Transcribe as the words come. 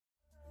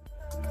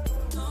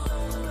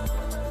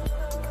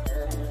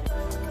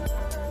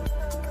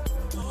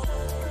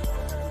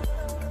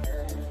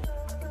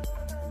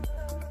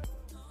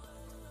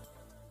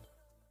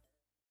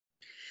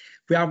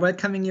We are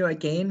welcoming you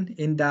again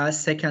in the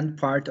second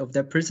part of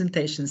the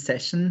presentation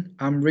session.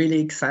 I'm really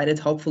excited.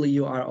 Hopefully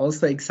you are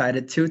also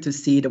excited too to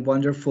see the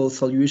wonderful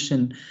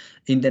solution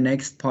in the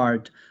next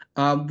part.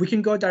 We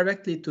can go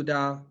directly to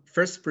the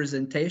first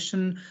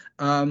presentation.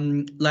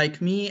 Like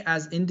me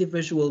as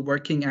individual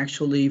working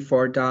actually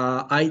for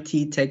the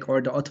IT tech or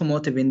the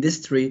automotive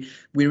industry,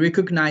 we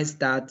recognize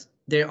that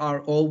there are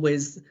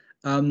always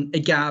a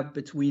gap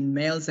between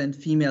males and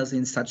females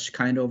in such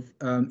kind of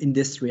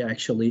industry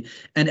actually.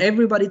 And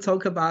everybody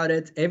talk about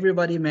it.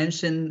 Everybody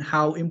mentioned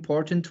how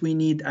important we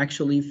need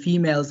actually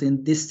females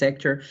in this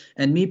sector.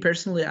 And me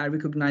personally, I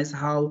recognize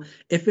how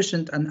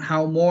efficient and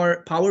how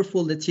more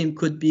powerful the team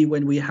could be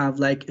when we have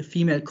like a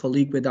female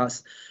colleague with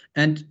us.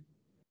 And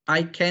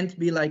I can't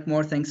be like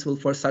more thankful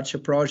for such a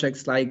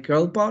projects like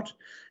GirlBot.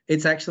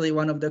 It's actually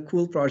one of the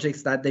cool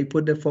projects that they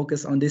put the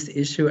focus on this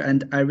issue.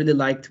 And I really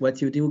liked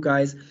what you do,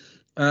 guys.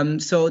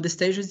 So the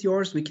stage is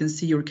yours. We can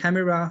see your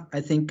camera.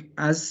 I think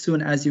as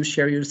soon as you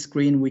share your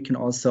screen, we can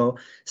also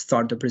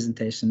start the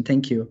presentation.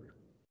 Thank you.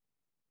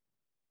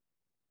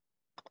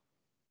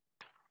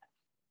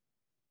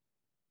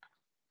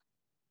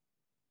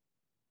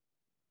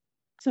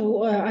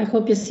 So I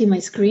hope you see my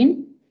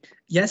screen.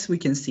 Yes, we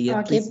can see it.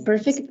 Okay, Please.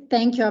 Perfect.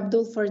 Thank you,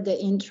 Abdul, for the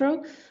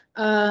intro.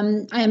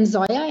 I am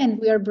Zoya and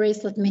we are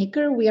Bracelet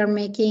Maker. We are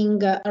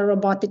making a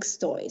robotics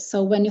toy.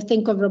 So when you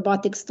think of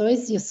robotics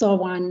toys, you saw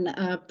one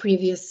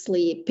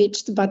previously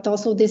pitched, but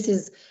also this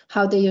is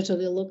how they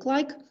usually look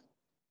like.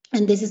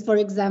 And this is, for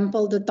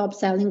example, the top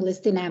selling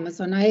list in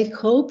Amazon. I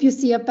hope you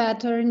see a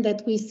pattern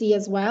that we see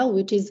as well,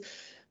 which is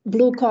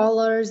blue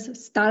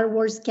colors, Star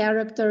Wars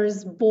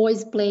characters,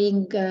 boys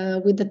playing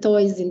with the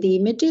toys in the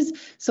images.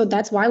 So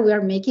that's why we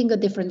are making a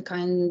different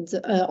kind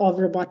of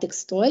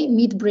robotics toy,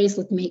 Meet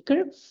Bracelet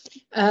Maker.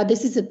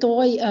 This is a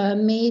toy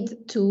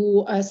made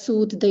to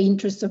suit the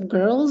interests of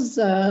girls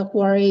who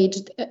are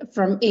aged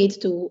from 8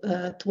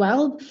 to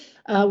 12,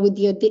 with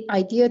the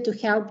idea to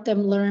help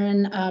them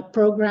learn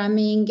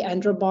programming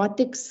and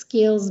robotics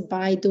skills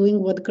by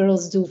doing what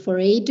girls do for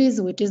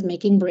ages, which is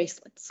making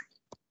bracelets.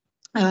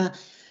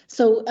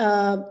 So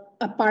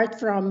apart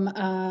from,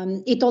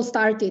 it all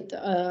started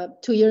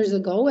 2 years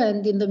ago,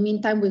 and in the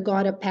meantime, we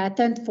got a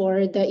patent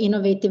for the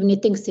innovative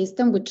knitting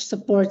system, which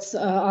supports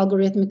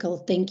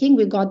algorithmical thinking.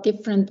 We got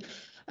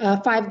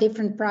 5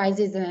 different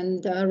prizes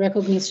and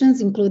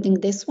recognitions, including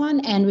this one,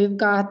 and we've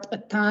got a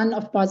ton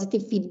of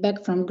positive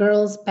feedback from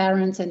girls,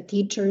 parents, and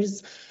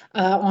teachers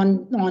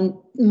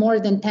on more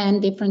than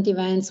 10 different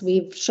events.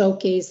 We've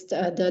showcased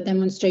the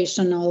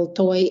demonstrational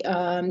toy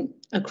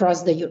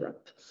across the Europe.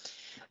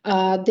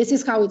 This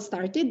is how it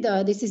started.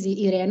 This is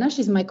Irena.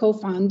 She's my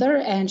co-founder,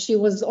 and she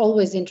was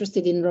always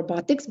interested in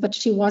robotics, but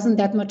she wasn't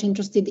that much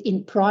interested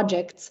in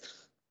projects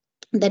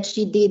that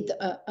she did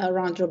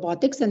around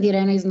robotics, and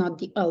Irena is not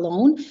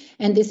alone.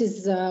 And this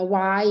is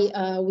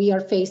why we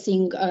are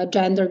facing a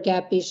gender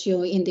gap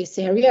issue in this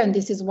area, and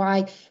this is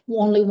why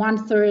only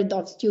 1/3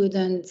 of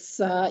students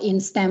in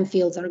STEM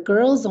fields are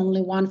girls,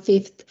 only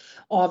 1/5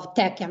 of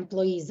tech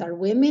employees are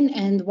women,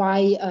 and why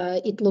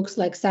it looks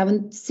like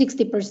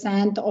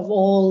 60% of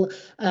all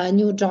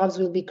new jobs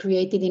will be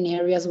created in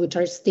areas which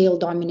are still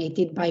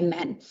dominated by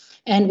men.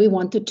 And we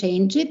want to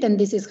change it, and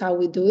this is how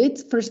we do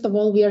it. First of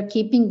all, we are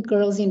keeping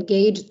girls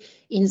engaged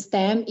in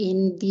STEM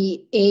in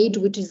the age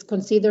which is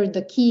considered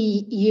the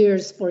key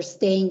years for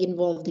staying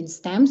involved in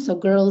STEM. So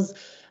girls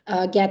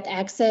get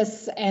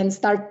access and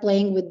start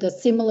playing with the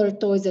similar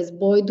toys as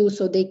boys do,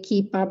 so they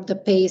keep up the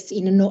pace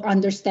in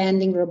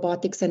understanding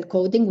robotics and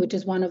coding, which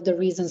is one of the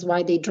reasons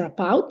why they drop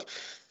out.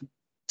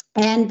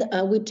 And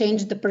we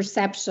changed the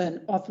perception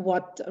of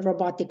what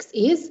robotics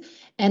is.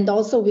 And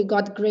also we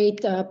got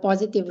great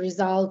positive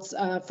results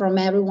from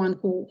everyone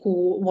who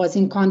was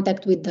in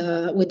contact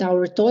with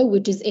our toy,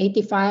 which is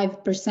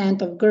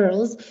 85% of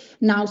girls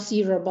now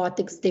see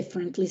robotics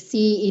differently,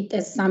 see it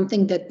as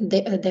something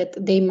that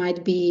they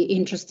might be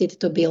interested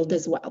to build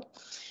as well.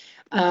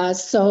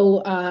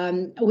 So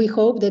we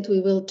hope that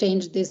we will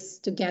change this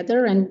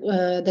together, and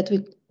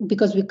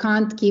because we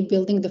can't keep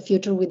building the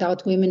future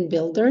without women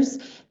builders,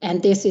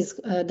 and this is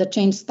the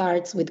change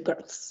starts with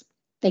girls.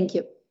 Thank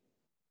you.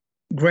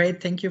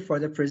 Great, thank you for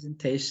the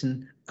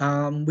presentation.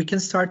 We can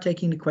start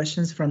taking the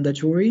questions from the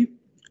jury,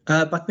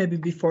 but maybe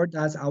before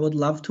that, I would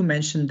love to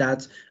mention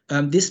that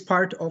this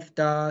part of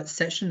the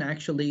session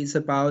actually is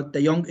about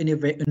the young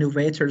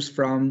innovators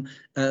from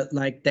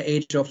like the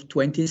age of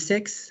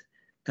 26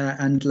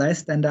 and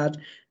less than that,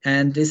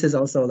 and this is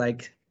also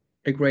like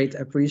a great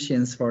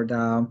appreciation for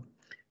the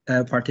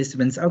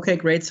participants. Okay,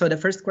 great. So the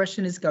first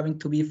question is going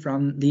to be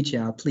from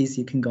Ligia. Please,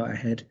 you can go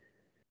ahead.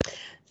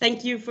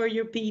 Thank you for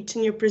your pitch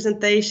and your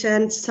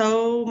presentation.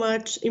 So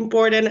much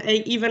important.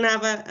 I even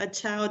have a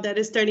child that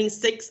is turning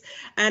 6,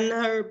 and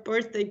her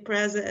birthday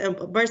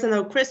present,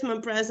 personal Christmas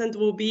present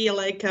will be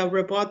like a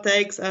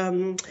robotics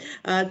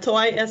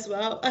toy as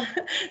well.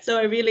 So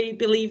I really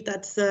believe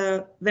that's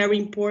very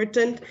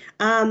important.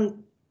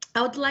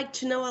 I would like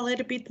to know a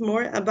little bit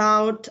more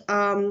about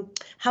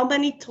how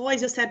many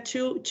toys. You said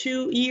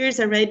two years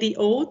already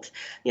old.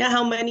 Yeah,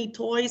 how many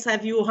toys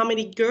have you? How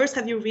many girls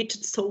have you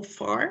reached so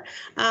far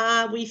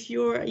with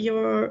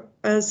your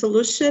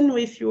solution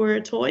with your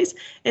toys?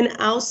 And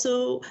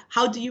also,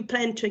 how do you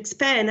plan to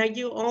expand? Are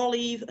you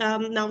only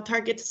now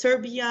target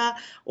Serbia,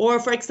 or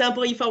for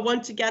example, if I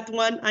want to get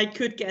one, I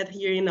could get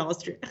here in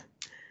Austria?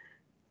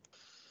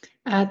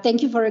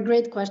 Thank you for a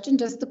great question.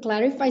 Just to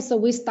clarify, so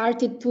we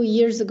started 2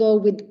 years ago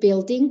with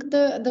building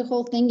the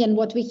whole thing, and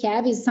what we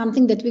have is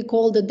something that we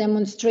call the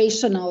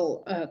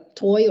demonstrational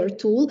toy or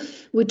tool,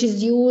 which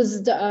is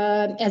used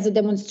as a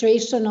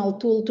demonstrational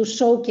tool to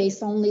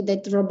showcase only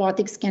that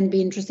robotics can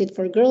be interested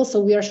for girls. So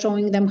we are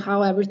showing them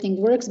how everything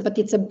works, but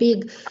it's a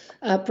big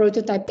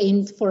prototype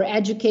aimed for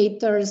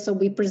educators. So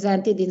we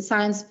presented in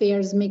science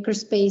fairs, maker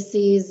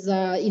spaces,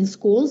 in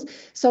schools.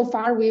 So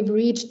far, we've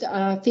reached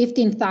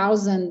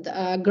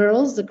 15,000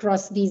 girls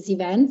across these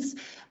events.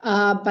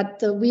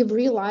 But we've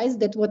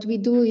realized that what we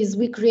do is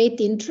we create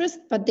interest,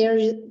 but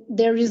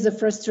there is a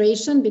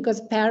frustration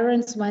because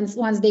parents,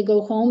 once they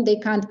go home, they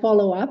can't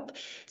follow up.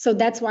 So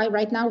that's why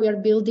right now we are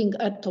building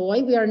a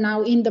toy. We are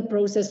now in the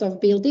process of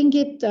building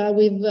it.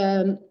 We've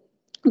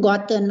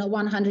gotten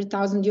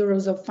 100,000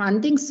 euros of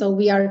funding, so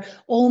we are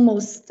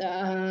almost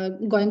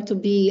going to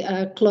be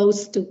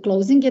close to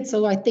closing it.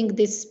 So I think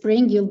this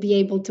spring you'll be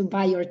able to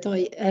buy your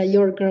toy,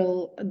 your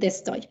girl,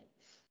 this toy.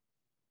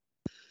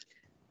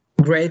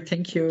 Great,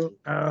 thank you.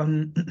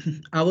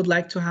 I would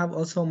like to have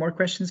also more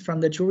questions from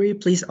the jury.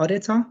 Please,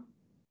 Odeta.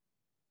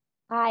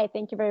 Hi,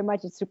 thank you very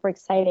much. It's super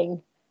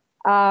exciting.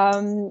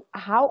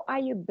 How are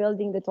you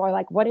building the toy?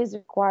 Like, what is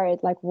required?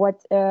 Like,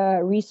 what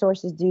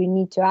resources do you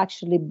need to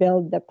actually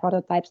build the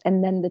prototypes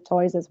and then the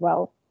toys as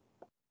well?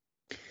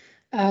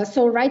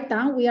 So right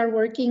now we are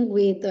working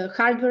with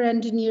hardware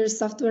engineers,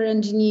 software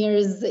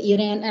engineers,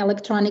 Iran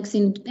electronics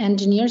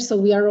engineers. So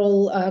we are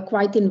all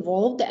quite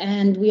involved,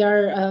 and we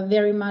are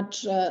very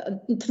much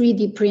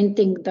 3D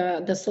printing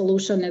the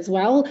solution as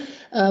well.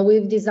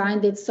 We've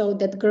designed it so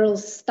that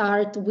girls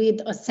start with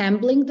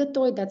assembling the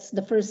toy. That's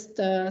the first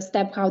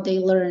step, how they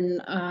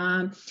learn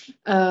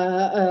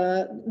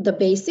the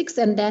basics.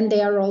 And then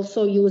they are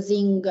also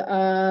using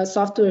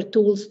software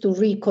tools to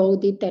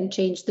recode it and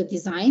change the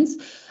designs.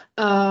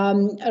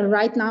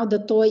 Right now, the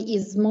toy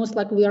is most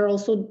like we are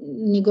also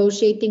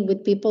negotiating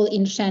with people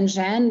in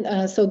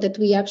Shenzhen so that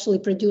we actually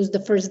produce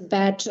the first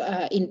batch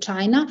in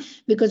China,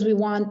 because we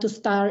want to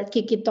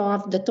kick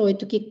off the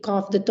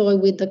toy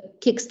with the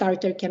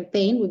Kickstarter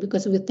campaign,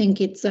 because we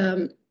think it's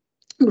a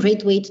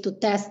great way to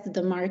test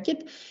the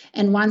market.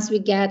 And once we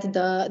get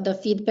the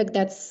feedback,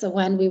 that's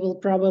when we will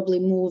probably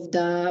move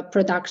the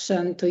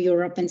production to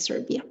Europe and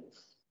Serbia.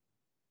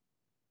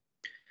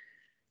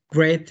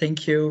 Great,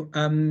 thank you.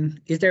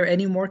 Is there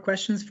any more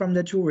questions from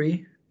the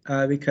jury?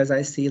 Because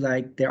I see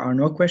like there are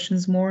no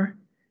questions more.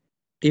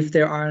 If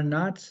there are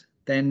not,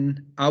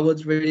 then I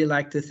would really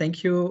like to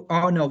thank you.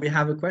 Oh no, we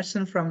have a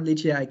question from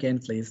Ligia again,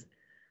 please.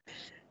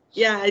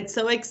 Yeah, it's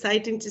so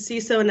exciting to see.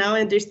 So now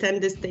I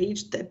understand the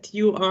stage that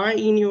you are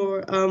in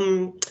your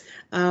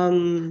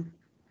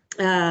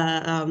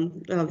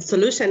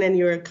solution and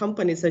your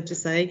company, so to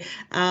say.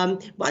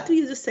 What do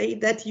you say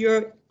that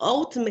your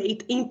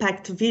ultimate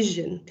impact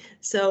vision?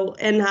 So,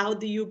 and how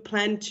do you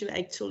plan to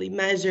actually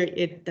measure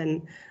it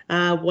then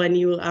when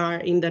you are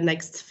in the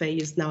next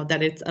phase now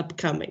that it's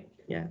upcoming?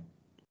 Yeah.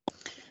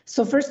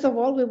 So first of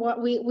all, we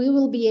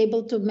will be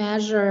able to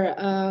measure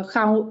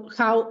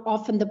how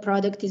often the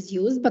product is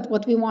used. But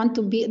what we want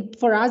to be,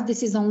 for us,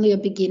 this is only a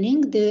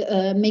beginning.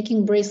 The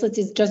making bracelets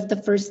is just the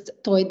first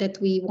toy that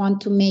we want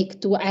to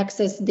make to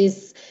access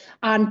this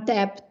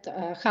untapped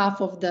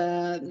half of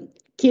the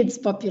kids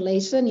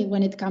population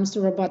when it comes to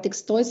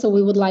robotics toys. So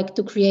we would like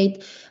to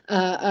create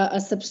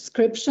a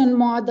subscription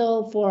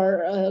model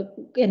for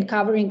and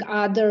covering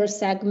other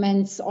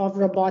segments of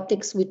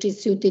robotics, which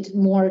is suited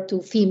more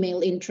to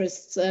female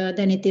interests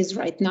than it is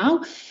right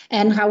now.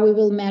 And how we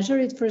will measure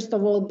it, first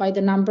of all, by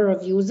the number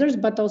of users,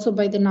 but also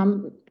by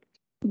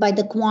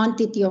the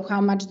quantity of how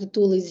much the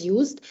tool is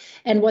used.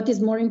 And what is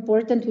more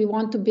important, we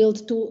want to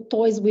build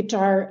toys which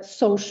are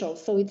social.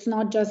 So it's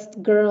not just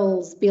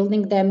girls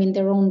building them in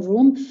their own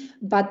room,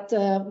 but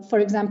for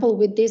example,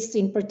 with this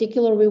in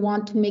particular, we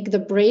want to make the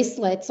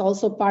bracelets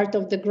also part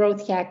of the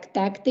growth hack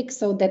tactic,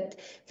 so that,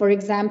 for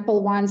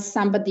example, once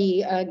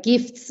somebody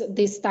gifts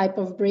this type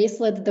of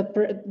bracelet,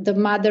 the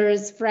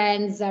mothers,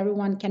 friends,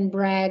 everyone can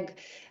brag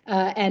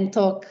and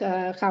talk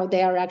how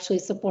they are actually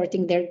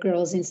supporting their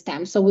girls in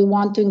STEM. So we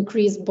want to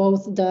increase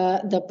both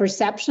the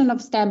perception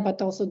of STEM,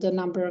 but also the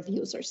number of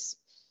users.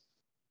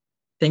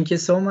 Thank you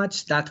so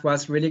much. That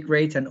was really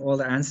great, and all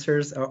the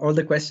answers, all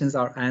the questions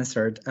are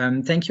answered.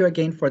 Thank you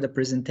again for the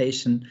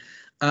presentation.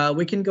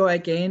 We can go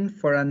again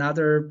for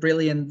another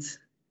brilliant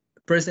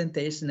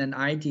presentation and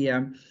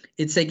idea.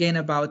 It's again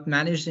about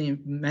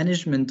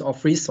management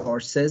of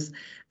resources.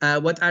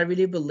 What I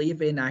really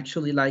believe in,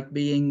 actually, like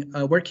being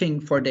working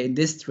for the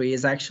industry,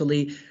 is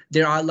actually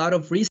there are a lot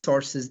of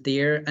resources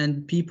there,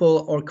 and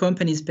people or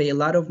companies pay a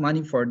lot of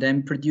money for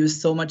them,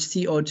 produce so much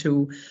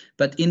CO2,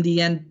 but in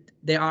the end,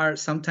 they are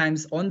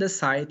sometimes on the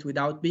site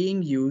without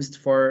being used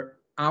for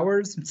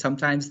hours,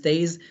 sometimes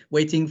days,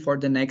 waiting for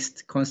the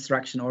next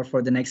construction or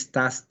for the next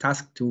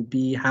task to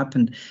be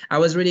happened. I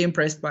was really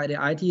impressed by the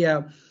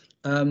idea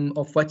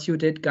of what you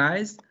did,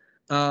 guys.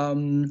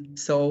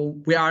 So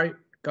we are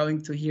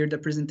going to hear the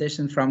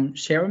presentation from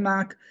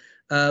Sharemac.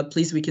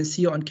 Please, we can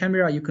see you on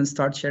camera. You can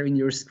start sharing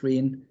your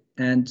screen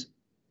and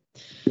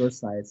your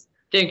slides.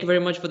 Thank you very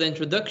much for the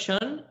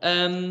introduction.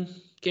 Can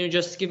you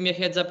just give me a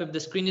heads up if the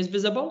screen is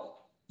visible?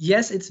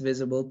 Yes, it's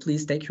visible.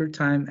 Please take your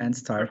time and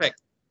start.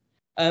 Perfect.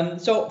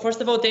 So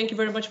first of all, thank you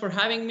very much for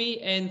having me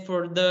and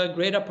for the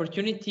great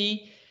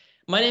opportunity.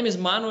 My name is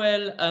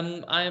Manuel.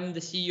 I am the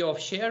CEO of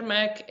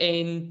Sharemac,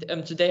 and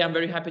today I'm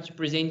very happy to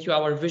present you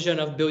our vision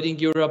of building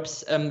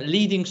Europe's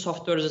leading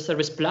software as a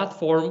service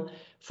platform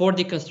for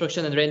the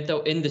construction and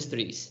rental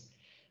industries.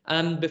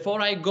 Before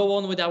I go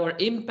on with our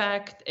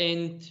impact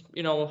and,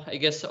 I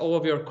guess all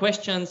of your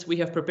questions, we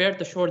have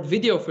prepared a short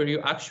video for you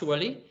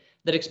actually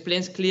that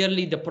explains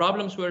clearly the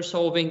problems we're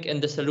solving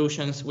and the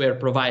solutions we're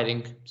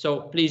providing. So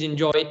please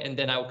enjoy, and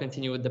then I will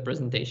continue with the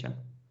presentation.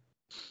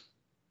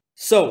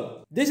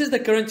 So this is the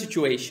current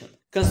situation.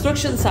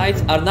 Construction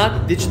sites are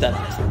not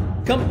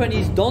digitalized.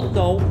 Companies don't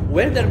know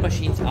where their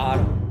machines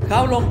are,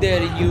 how long they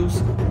are in use,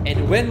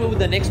 and when will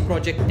the next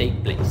project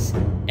take place.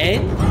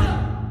 And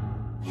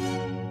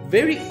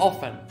very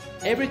often,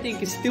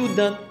 everything is still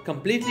done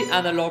completely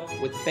analog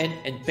with pen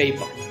and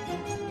paper.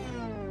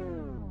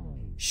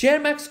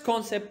 Shaремac's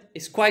concept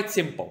is quite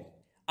simple.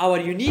 Our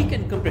unique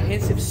and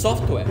comprehensive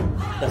software,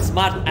 the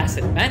Smart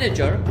Asset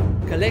Manager,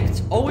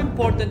 collects all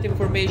important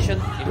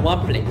information in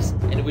one place,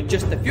 and with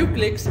just a few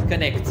clicks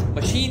connects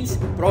machines,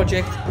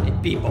 projects,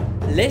 and people.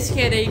 Less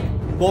headache,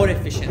 more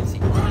efficiency.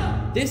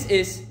 This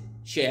is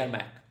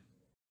Sharemac.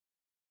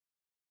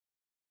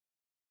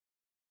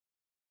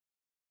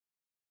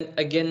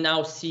 Again,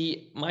 now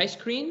see my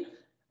screen.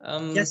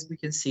 Yes, we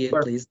can see it,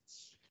 please.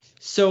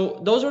 So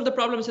those are the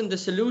problems and the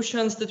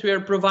solutions that we are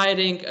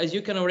providing. As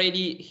you can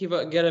already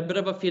get a bit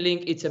of a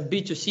feeling, it's a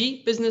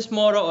B2C business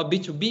model, a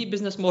B2B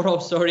business model,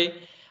 sorry.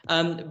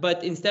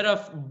 But instead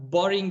of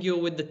boring you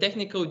with the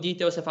technical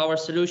details of our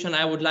solution,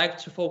 I would like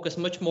to focus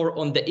much more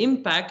on the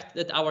impact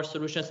that our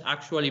solutions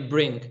actually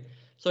bring.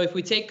 So if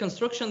we take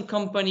construction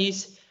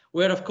companies,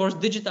 we're of course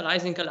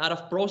digitalizing a lot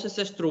of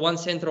processes through one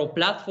central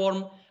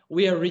platform.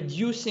 We are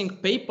reducing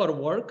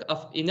paperwork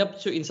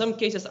in some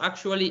cases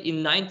actually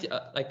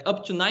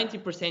up to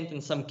 90% in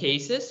some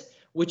cases,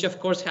 which of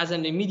course has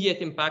an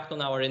immediate impact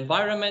on our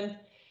environment.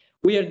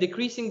 We are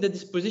decreasing the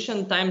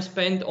disposition time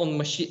spent on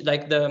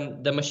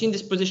the machine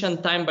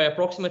disposition time by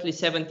approximately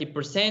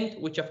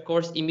 70%, which of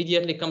course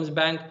immediately comes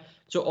back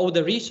to all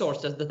the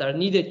resources that are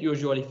needed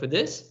usually for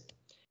this.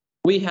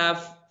 We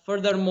have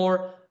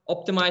furthermore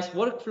optimized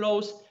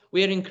workflows.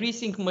 We are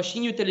increasing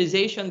machine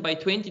utilization by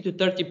 20 to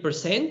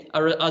 30%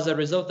 as a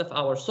result of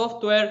our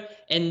software,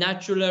 and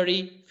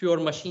naturally fewer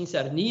machines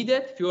are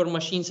needed, fewer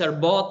machines are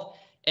bought,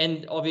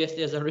 and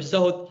obviously as a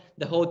result,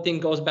 the whole thing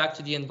goes back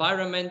to the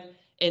environment,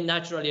 and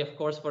naturally, of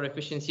course, for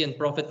efficiency and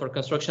profit for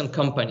construction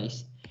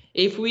companies.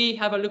 If we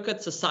have a look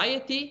at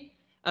society,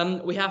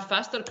 we have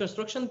faster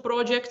construction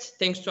projects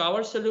thanks to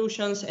our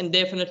solutions, and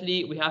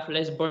definitely we have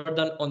less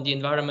burden on the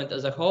environment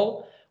as a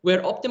whole.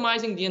 We're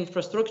optimizing the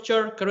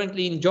infrastructure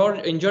currently in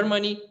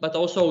Germany, but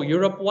also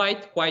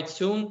Europe-wide quite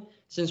soon,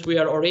 since we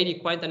are already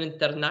quite an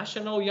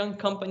international young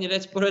company,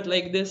 let's put it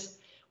like this.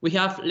 We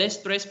have less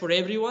stress for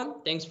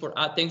everyone, thanks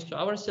to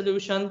our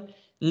solution.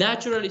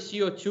 Naturally,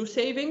 CO2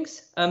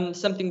 savings,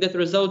 something that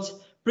results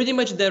pretty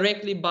much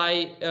directly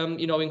by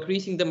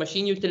increasing the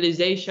machine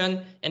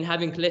utilization and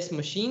having less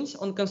machines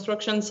on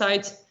construction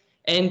sites.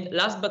 And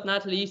last but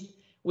not least,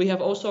 we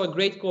have also a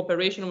great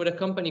cooperation with a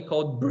company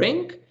called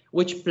Brink,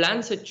 which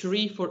plants a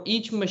tree for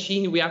each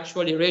machine we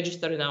actually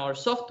register in our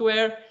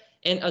software.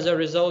 And as a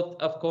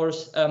result, of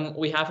course,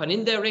 we have an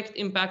indirect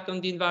impact on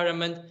the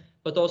environment,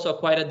 but also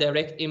quite a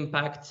direct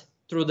impact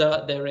through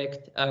the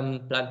direct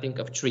planting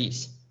of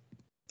trees.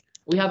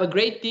 We have a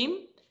great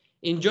team.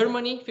 In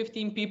Germany,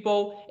 15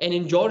 people, and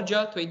in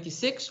Georgia,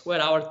 26,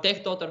 where our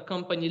tech daughter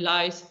company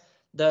lies.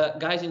 The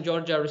guys in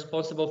Georgia are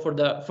responsible for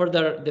the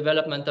further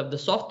development of the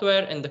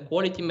software and the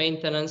quality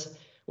maintenance.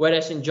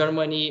 Whereas in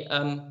Germany,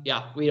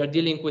 we are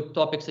dealing with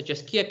topics such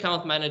as key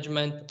account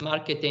management,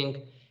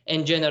 marketing,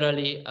 and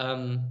generally,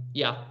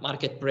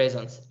 market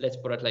presence. Let's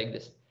put it like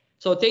this.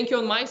 So thank you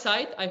on my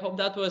side. I hope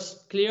that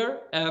was clear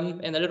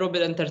and a little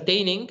bit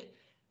entertaining.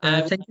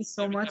 Thank you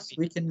so much.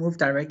 We can move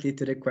directly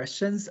to the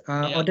questions.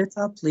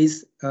 Odetta,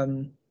 please,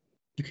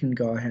 you can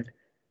go ahead.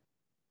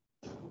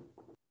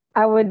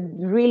 I would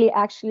really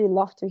actually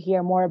love to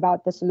hear more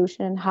about the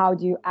solution and how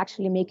do you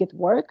actually make it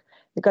work.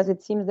 because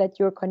it seems that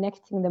you're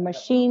connecting the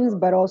machines,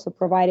 but also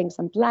providing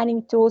some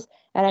planning tools.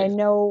 And I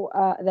know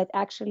that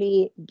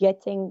actually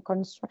getting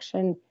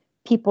construction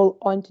people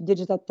onto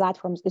digital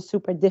platforms is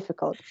super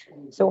difficult.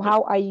 So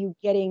how are you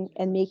getting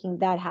and making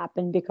that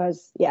happen?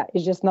 Because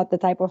it's just not the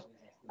type of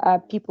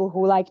people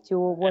who like to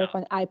work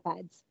on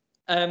iPads.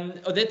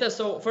 Odeta,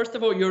 so first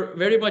of all, you're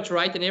very much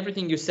right in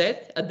everything you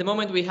said. At the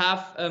moment, we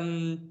have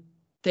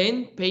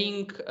 10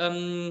 paying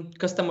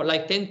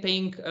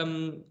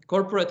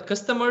corporate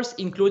customers,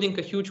 including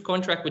a huge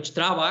contract with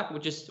Sharemac,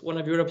 which is one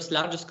of Europe's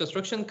largest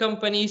construction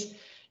companies.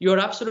 You're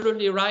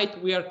absolutely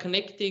right. We are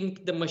connecting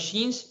the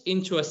machines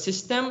into a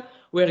system.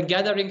 We're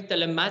gathering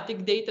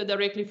telematic data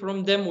directly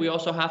from them. We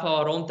also have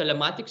our own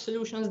telematic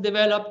solutions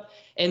developed.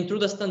 And through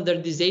the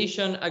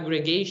standardization,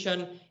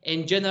 aggregation,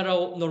 and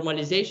general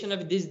normalization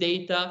of this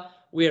data,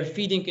 we are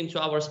feeding into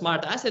our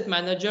smart asset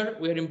manager.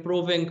 We're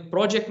improving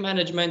project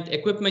management,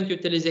 equipment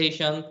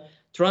utilization,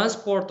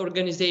 transport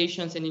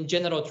organizations, and in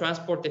general,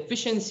 transport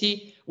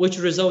efficiency, which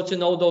results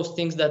in all those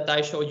things that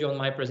I showed you on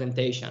my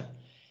presentation.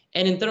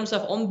 And in terms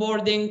of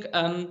onboarding,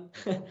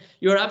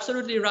 you're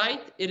absolutely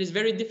right. It is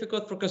very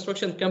difficult for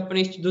construction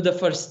companies to do the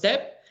first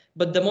step,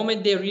 but the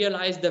moment they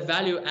realize the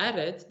value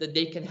added that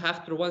they can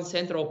have through one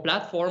central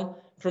platform,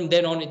 from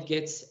then on it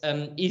gets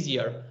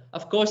easier.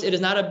 Of course, it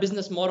is not a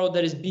business model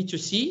that is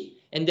B2C,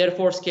 and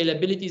therefore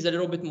scalability is a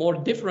little bit more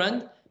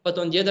different. But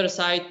on the other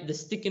side, the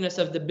stickiness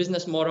of the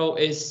business model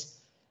is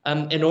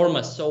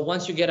enormous. So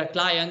once you get a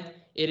client,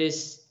 it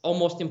is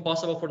almost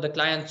impossible for the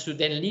client to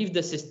then leave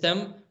the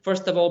system.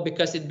 First of all,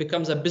 because it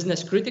becomes a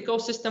business critical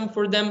system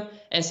for them.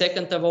 And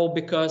second of all,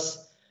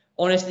 because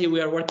honestly,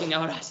 we are working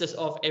our asses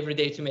off every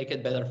day to make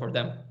it better for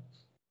them.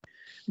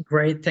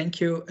 Great,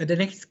 thank you. The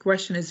next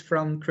question is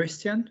from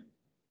Christian.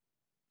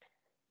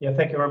 Yeah,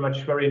 thank you very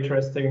much. Very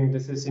interesting.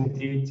 This is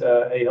indeed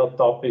a hot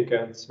topic,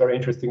 and it's very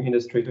interesting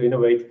industry to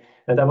innovate.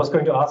 And I was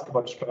going to ask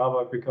about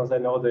Sharemac because I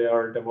know they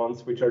are the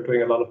ones which are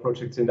doing a lot of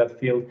projects in that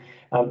field.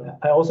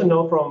 I also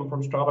know from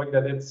Sharemac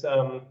that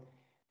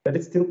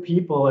it's still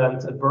people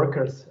and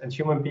workers and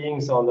human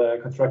beings on the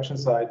construction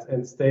site,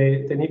 and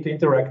they need to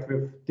interact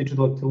with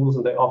digital tools,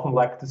 and they often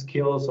lack the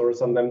skills, or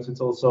sometimes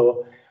it's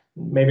also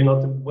maybe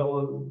not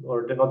well,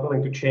 or they're not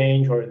willing to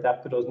change or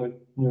adapt to those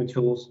new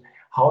tools.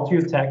 How do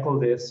you tackle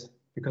this?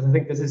 Because I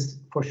think this is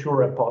for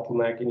sure a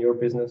bottleneck in your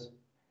business.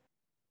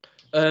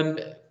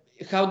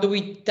 How do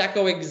we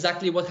tackle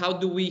exactly what? How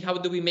do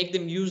we make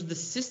them use the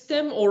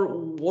system, or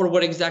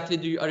what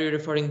exactly are you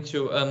referring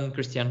to,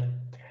 Christian?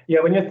 Yeah,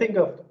 when you think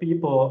of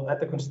people at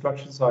the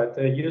construction site,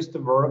 they used to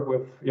work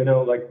with,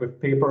 like with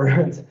paper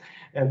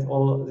and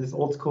all these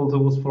old school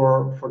tools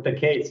for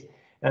decades.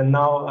 And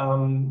now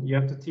you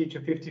have to teach a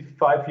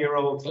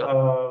 55-year-old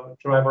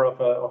driver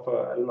of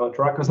a I don't know,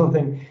 truck or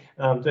something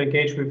to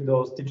engage with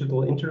those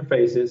digital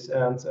interfaces,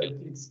 and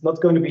it's not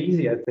going to be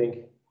easy, I think.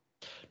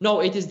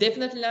 No, it is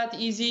definitely not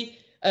easy.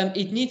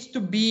 It needs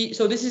to be,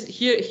 so this is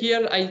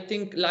here I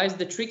think lies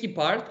the tricky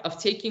part of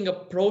taking a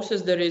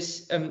process that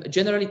is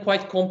generally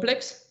quite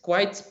complex,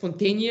 quite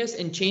spontaneous,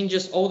 and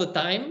changes all the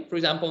time, for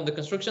example, on the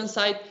construction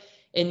site,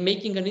 and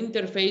making an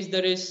interface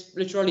that is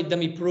literally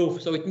dummy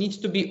proof. So it needs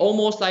to be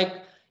almost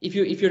like, if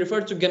you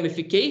refer to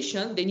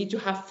gamification, they need to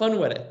have fun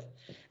with it.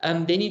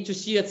 They need to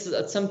see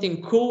it's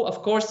something cool.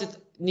 Of course, it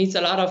needs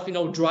a lot of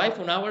drive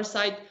on our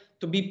side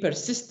to be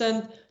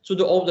persistent, to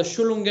do all the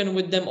Schulungen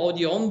with them, all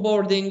the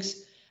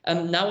onboardings.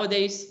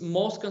 Nowadays,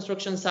 most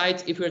construction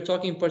sites, if we're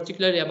talking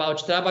particularly about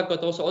Sharemac,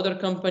 but also other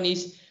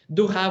companies,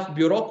 do have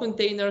bureau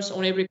containers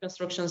on every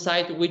construction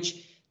site,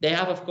 which they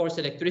have, of course,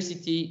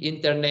 electricity,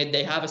 internet,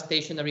 they have a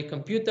stationary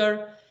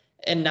computer.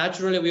 And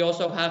naturally, we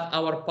also have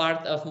our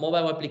part of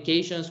mobile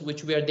applications,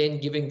 which we are then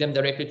giving them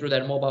directly through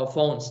their mobile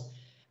phones.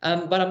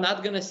 But I'm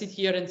not going to sit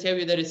here and tell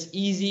you that it's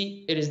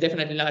easy. It is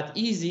definitely not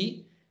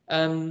easy,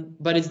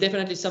 but it's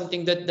definitely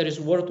something that is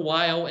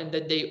worthwhile, and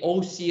that they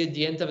all see at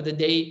the end of the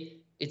day.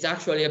 It's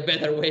actually a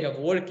better way of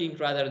working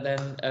rather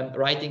than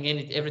writing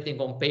everything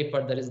on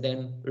paper that is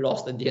then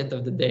lost at the end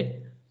of the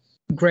day.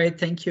 Great,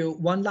 thank you.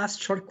 One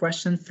last short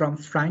question from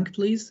Frank,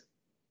 please.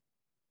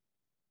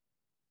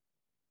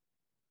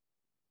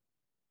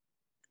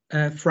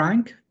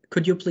 Frank,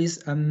 could you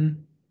please?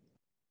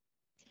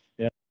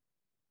 Yeah.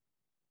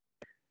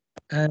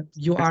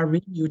 You are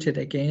remuted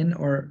again,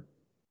 or?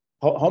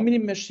 How many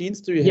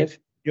machines do you have in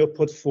your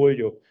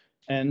portfolio,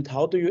 and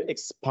how do you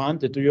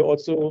expand it? Do you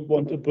also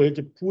want to build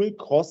a pool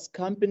cross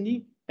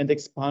company and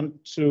expand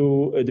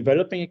to a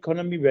developing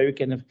economy where you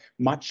can have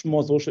much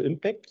more social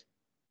impact?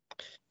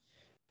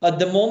 At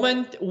the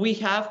moment, we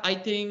have, I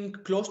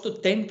think, close to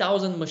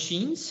 10,000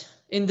 machines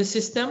in the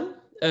system.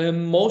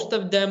 Most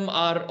of them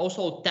are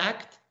also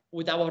tagged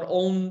with our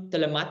own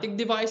telematic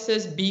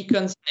devices,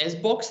 beacons, and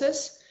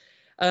S-boxes.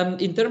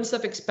 In terms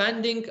of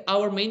expanding,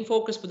 our main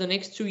focus for the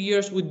next 2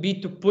 years would be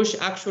to push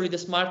actually the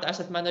Smart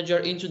Asset Manager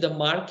into the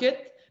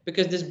market,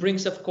 because this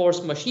brings, of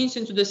course, machines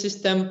into the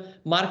system,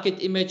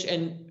 market image,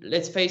 and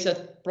let's face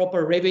it,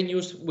 proper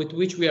revenues with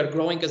which we are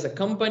growing as a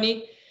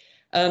company.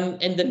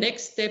 And the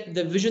next step,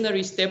 the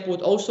visionary step,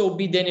 would also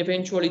be then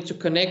eventually to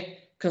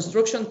connect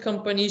construction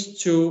companies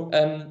to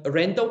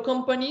rental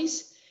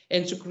companies,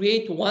 and to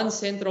create one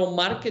central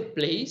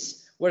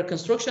marketplace where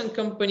construction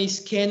companies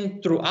can,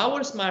 through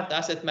our smart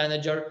asset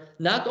manager,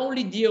 not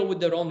only deal with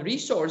their own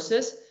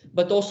resources,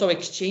 but also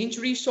exchange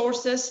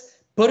resources,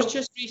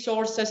 purchase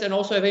resources, and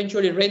also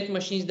eventually rent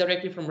machines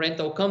directly from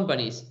rental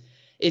companies.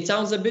 It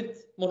sounds a bit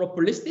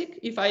monopolistic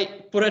if I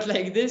put it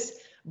like this,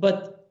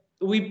 but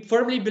we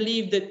firmly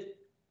believe that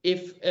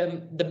if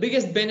the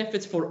biggest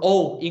benefits for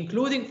all,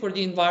 including for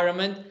the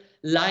environment,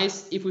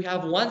 lies if we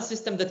have one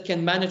system that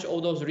can manage all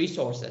those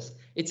resources.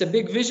 It's a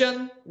big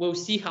vision. We'll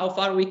see how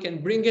far we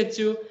can bring it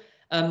to,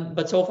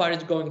 but so far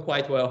it's going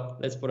quite well.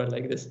 Let's put it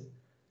like this.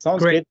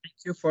 Sounds Great. great.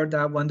 Thank you for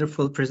the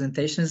wonderful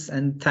presentations,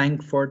 and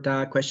thank for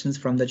the questions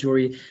from the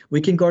jury.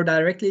 We can go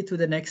directly to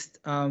the next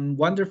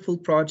wonderful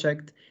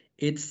project.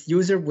 It's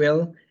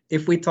Userwill.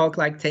 If we talk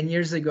like 10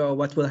 years ago,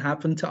 what will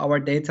happen to our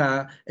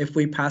data if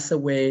we pass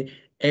away?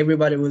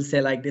 Everybody will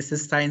say like, this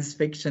is science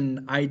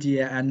fiction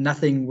idea and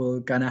nothing will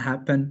gonna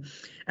happen.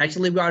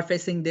 Actually, we are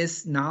facing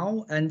this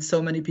now, and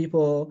so many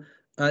people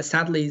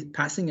sadly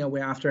passing away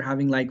after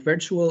having like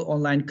virtual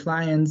online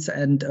clients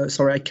and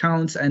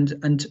accounts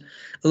and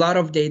a lot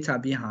of data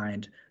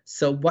behind.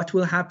 So what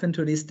will happen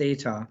to this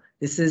data?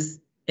 This is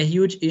a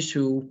huge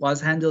issue,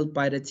 was handled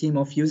by the team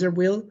of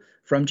Userwill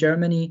from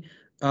Germany.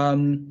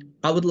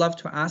 I would love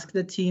to ask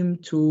the team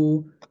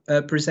to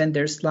present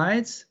their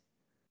slides,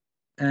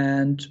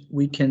 and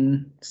we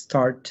can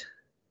start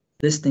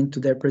listening to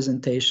their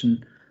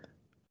presentation.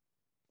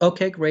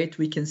 Okay, great.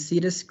 We can see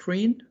the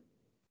screen,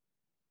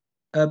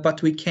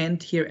 but we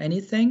can't hear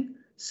anything.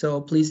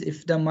 So please,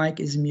 if the mic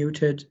is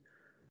muted.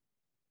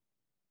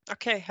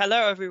 Okay,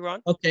 hello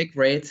everyone. Okay,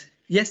 great.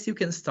 Yes, you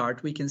can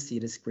start. We can see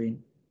the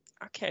screen.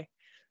 Okay,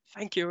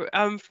 thank you.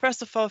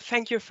 First of all,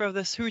 thank you for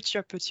this huge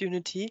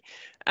opportunity,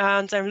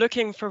 and I'm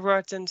looking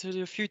forward into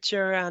the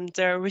future and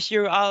wish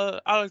you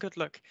all good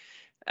luck.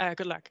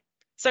 Good luck.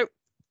 So,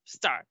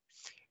 start.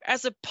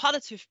 As a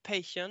palliative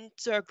patient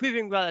or a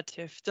grieving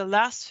relative, the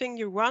last thing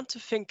you want to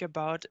think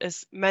about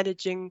is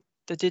managing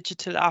the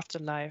digital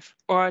afterlife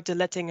or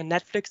deleting a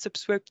Netflix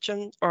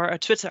subscription or a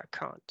Twitter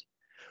account.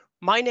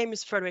 My name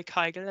is Frederick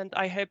Heigl, and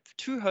I help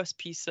 2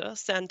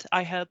 hospices, and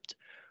I helped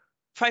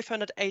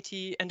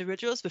 580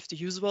 individuals with the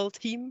Userwill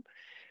team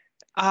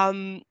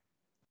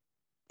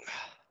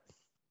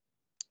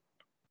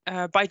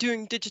by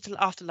doing digital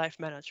afterlife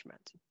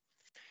management.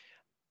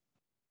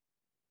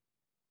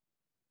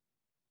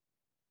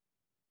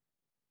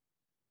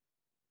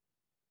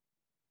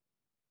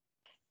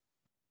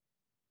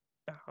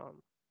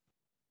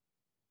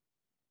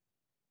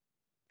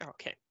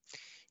 Okay.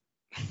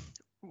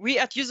 We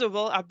at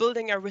Userwill are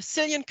building a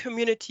resilient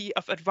community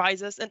of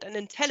advisors and an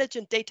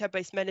intelligent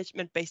database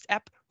management-based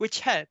app which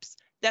helps.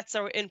 That's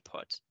our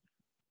input.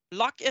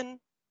 Login,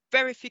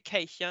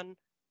 verification,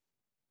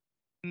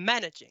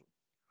 managing.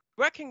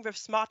 Working with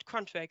smart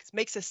contracts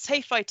makes a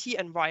safe IT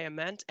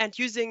environment, and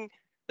using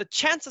the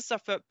chances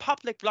of a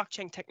public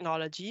blockchain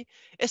technology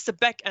is the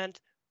backend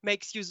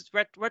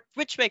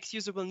which makes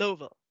Userwill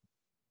novel.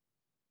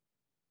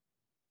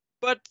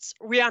 But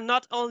we are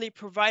not only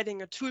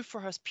providing a tool for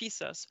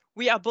hospices,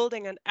 we are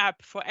building an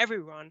app for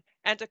everyone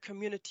and a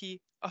community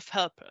of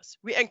helpers.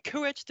 We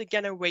encourage the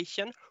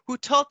generation who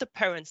told the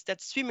parents that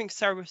streaming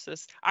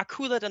services are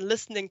cooler than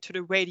listening to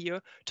the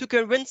radio to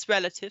convince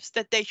relatives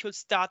that they should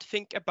start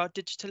think about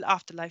digital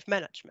afterlife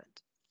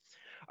management.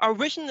 Our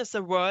vision is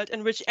a world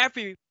in which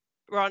everyone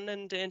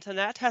on the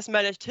internet has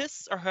managed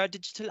his or her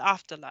digital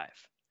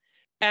afterlife.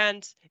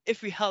 And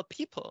if we help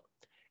people,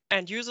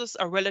 and users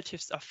or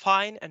relatives are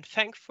fine and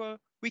thankful,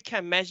 we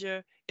can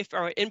measure if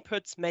our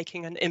inputs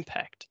making an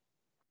impact.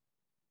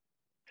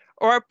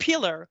 Our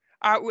pillar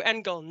are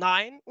UN Goal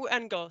 9,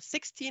 UN Goal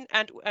 16,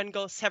 and UN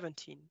Goal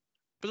 17.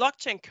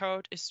 Blockchain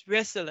code is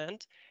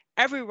resilient.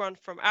 Everyone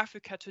from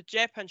Africa to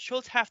Japan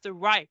should have the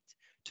right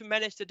to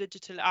manage the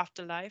digital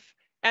afterlife,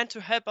 and to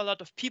help a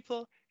lot of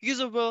people,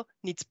 Userwill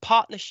needs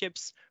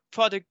partnerships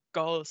for the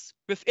goals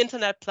with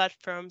internet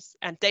platforms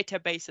and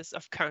databases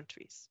of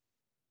countries.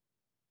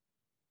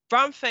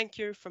 Warm thank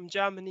you from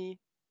Germany,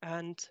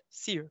 and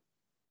see you.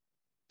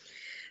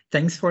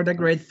 Thanks for the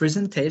great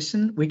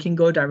presentation. We can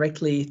go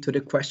directly to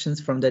the questions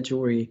from the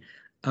jury.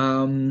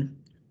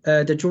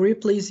 The jury,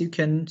 please, you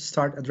can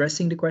start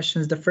addressing the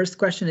questions. The first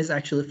question is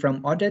actually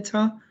from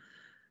Odetta.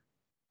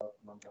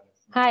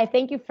 Hi,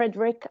 thank you,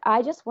 Frederick.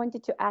 I just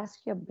wanted to ask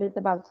you a bit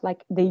about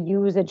like the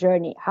user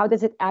journey. How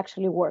does it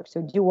actually work?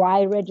 So do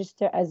I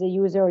register as a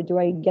user, or do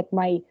I get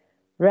my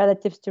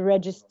relatives to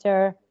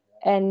register?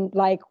 And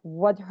like,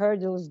 what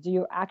hurdles do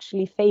you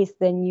actually face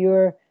then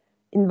you're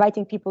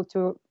inviting people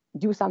to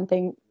do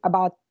something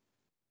about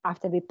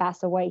after they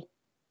pass away?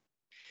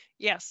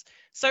 Yes,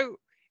 so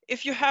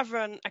if you have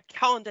an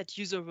account at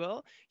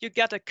Userwill, you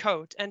get a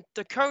code, and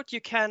the code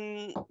you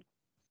can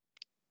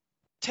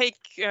take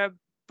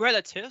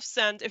relatives,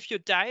 and if you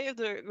die,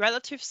 the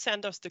relatives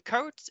send us the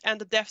code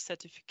and the death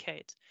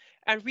certificate.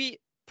 And we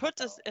put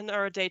this in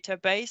our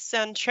database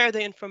and share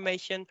the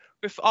information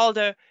with all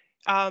the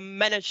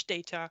managed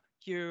data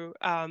you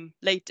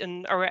laid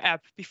in our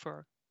app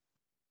before.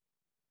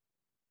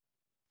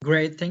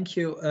 Great, thank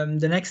you.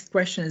 The next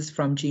question is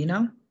from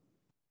Gina.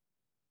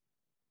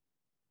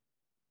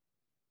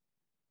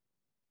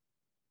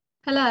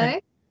 Hello.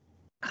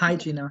 Hi,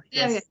 Gina.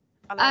 Yes.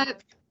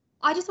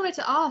 I just wanted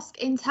to ask,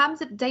 in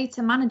terms of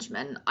data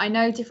management, I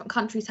know different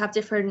countries have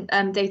different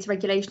data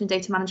regulation and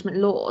data management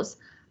laws.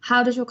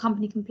 How does your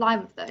company comply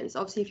with those?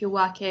 Obviously, if you're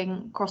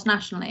working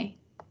cross-nationally.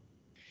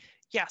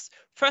 Yes,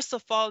 first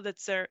of all,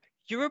 that's a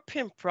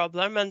European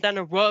problem and then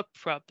a world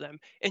problem.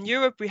 In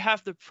Europe, we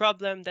have the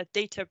problem that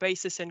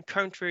databases in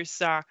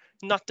countries are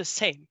not the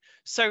same.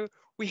 So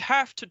we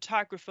have to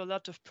talk with a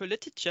lot of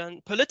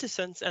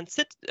politicians and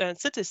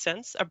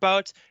citizens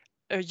about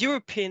a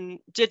European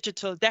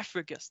digital death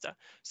register.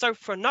 So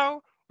for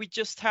now, we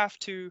just have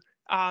to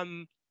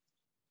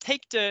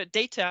take the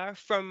data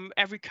from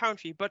every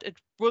country, but it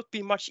would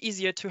be much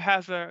easier to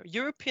have a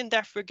European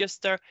death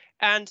register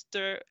and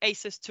the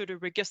access to the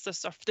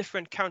registers of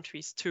different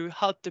countries to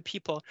help the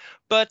people.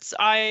 But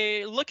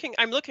I'm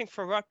looking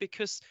forward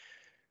because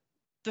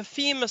the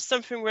theme is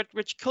something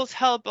which could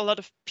help a lot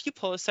of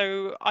people.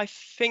 So I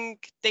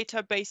think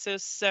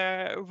databases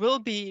will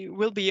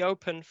be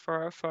open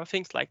for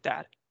things like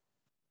that.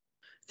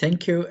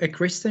 Thank you.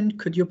 Kristen,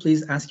 could you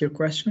please ask your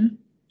question?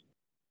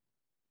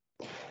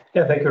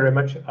 Yeah, thank you very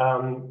much.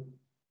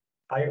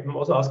 I am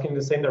also asking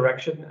the same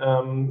direction.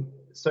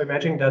 So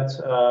imagine that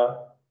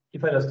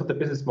if I understood the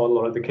business model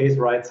or the case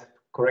right,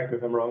 correct me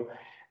if I'm wrong,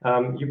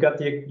 you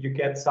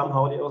get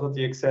somehow also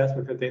the access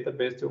with your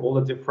database to all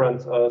the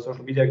different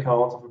social media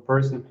accounts of a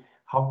person.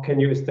 How can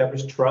you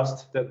establish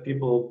trust that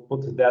people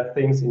put that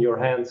things in your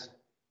hands?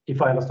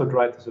 If I understood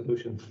right, the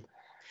solution.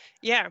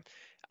 Yeah.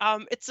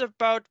 It's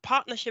about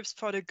partnerships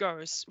for the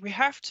goals. We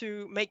have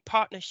to make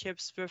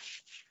partnerships with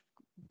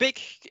big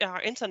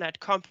internet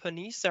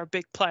companies or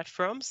big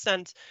platforms,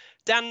 and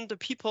then the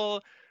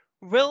people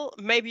will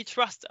maybe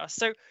trust us.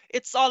 So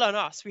it's all on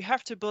us. We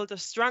have to build a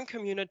strong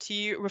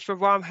community with a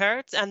warm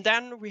heart, and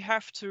then we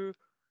have to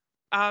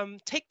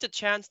take the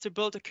chance to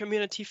build a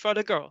community for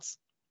the girls.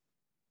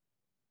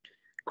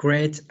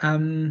 Great.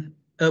 One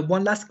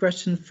last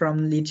question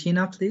from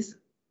Ligia, please.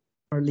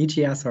 Or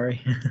Ligia,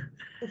 sorry.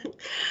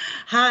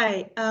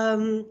 Hi.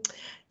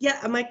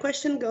 Yeah, my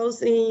question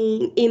goes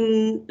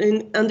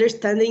in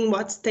understanding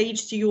what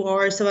stage you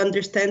are. So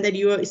understand that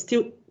you are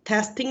still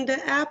testing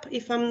the app,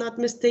 if I'm not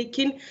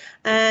mistaken,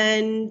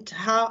 and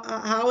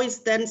how is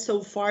then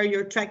so far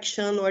your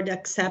traction or the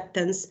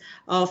acceptance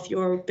of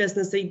your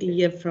business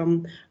idea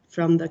from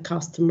the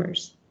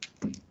customers?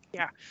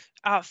 Yeah.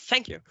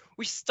 Thank you.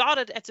 We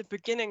started at the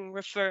beginning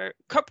with a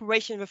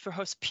cooperation with a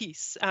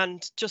hospice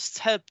and just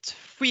helped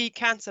free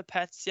cancer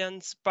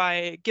patients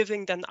by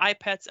giving them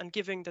iPads and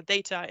giving the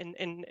data in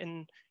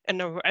an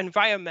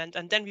environment.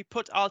 And then we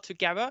put all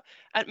together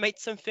and made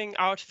something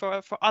out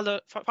for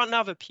other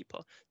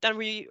people. Then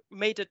we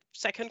made a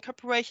second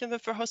cooperation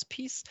with a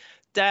hospice,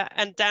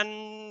 and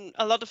then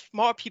a lot of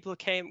more people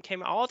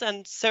came out.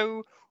 And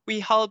so we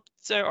helped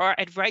or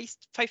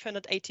advised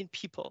 518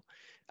 people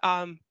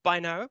by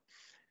now.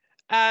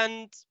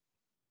 And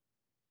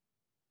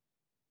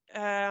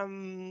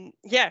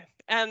yeah,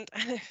 and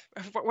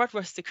what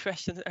was the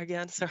question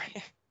again?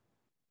 Sorry.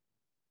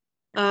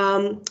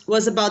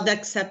 Was about the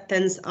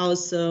acceptance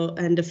also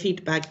and the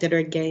feedback that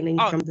are gaining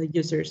from the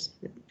users.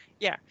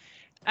 Yeah,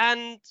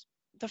 and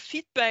the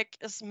feedback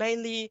is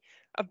mainly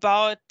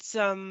about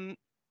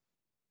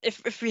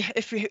if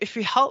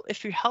we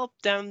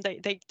help them,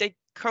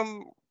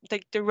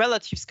 the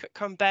relatives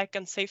come back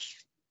and say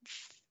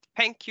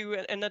thank you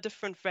in a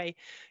different way.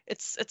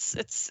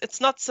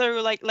 It's not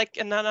so like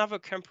in another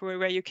company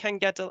where you can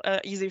get a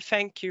easy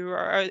thank you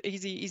or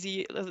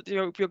easy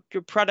your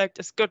product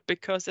is good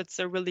because it's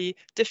a really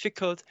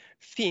difficult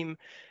theme.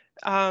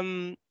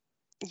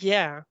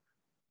 Yeah.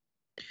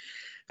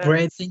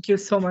 Great, thank you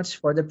so much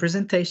for the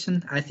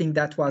presentation. I think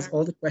that was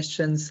all the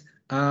questions.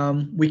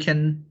 We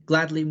can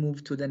gladly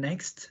move to the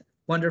next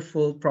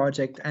wonderful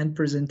project and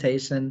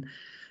presentation.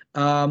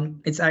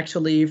 It's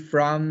actually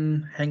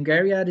from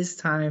Hungary this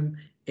time.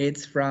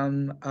 It's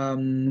from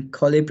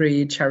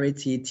Colibri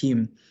Charity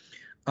team.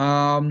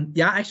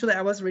 Yeah, actually,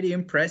 I was really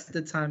impressed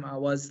the time I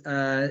was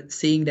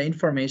seeing the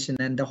information,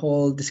 and the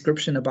whole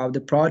description about the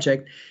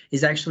project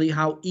is actually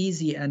how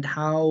easy and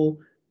how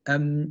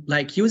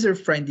like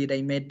user-friendly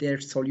they made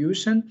their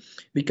solution,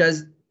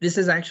 because this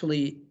is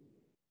actually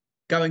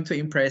going to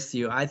impress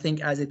you, I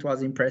think, as it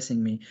was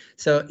impressing me.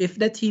 So if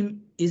the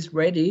team is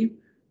ready,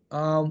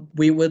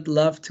 we would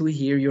love to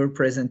hear your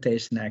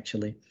presentation,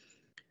 actually.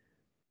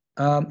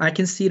 I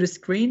can see the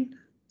screen.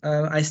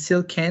 I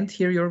still can't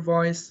hear your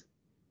voice.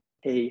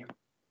 Hey.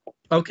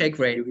 Okay,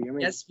 great. You hear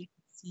me? Yes, we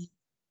can see.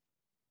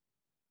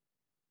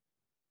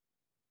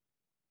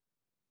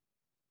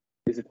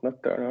 Is it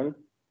not turned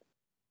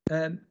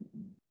on?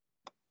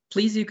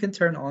 Please, you can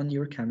turn on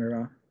your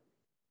camera.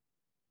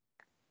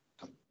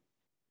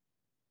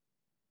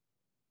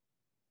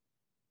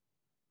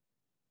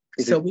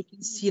 So we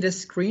can see the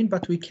screen,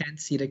 but we can't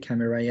see the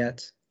camera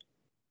yet.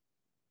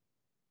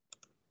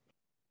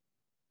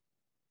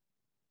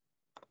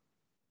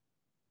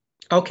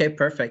 Okay,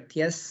 perfect.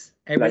 Yes,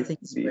 everything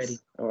is ready.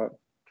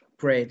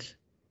 Great.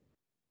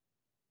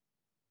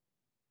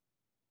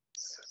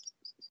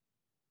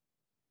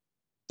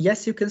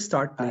 Yes, you can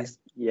start, please.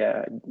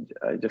 Yeah,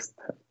 I just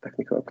have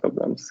technical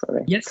problems,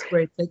 sorry. Yes,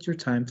 great. Take your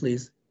time,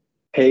 please.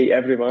 Hey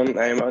everyone,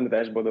 I am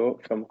Abdul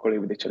from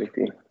Colibri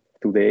Charity.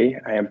 Today,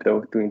 I am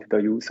proud to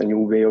introduce a new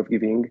way of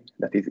giving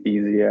that is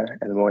easier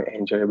and more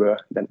enjoyable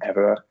than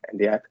ever, and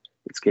yet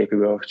it's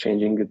capable of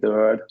changing the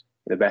world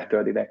in a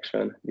better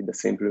direction with the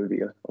simple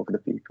will of the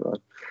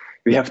people.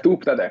 We have two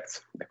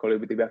products, the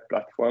Colibri web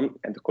platform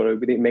and the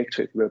Colibri Make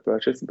Charitable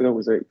Purchase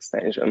browser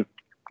extension.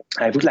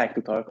 I would like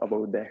to talk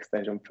about the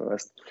extension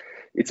first.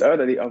 It's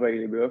already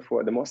available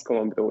for the most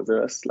common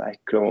browsers like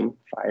Chrome,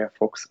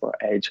 Firefox, or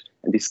Edge,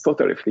 and it's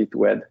totally free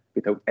to add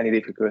without any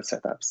difficult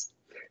setups.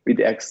 With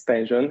the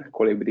extension,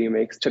 Colibri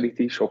makes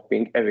charity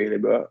shopping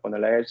available on a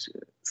large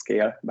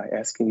scale by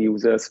asking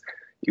users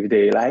if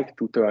they like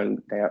to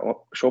turn their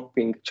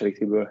shopping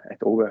charitable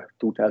at over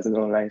 2,000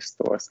 online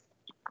stores.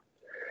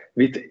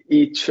 With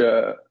each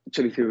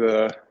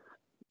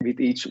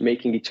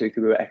making it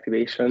charitable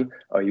activation,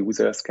 our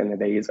users can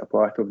raise a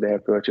part of their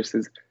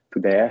purchases to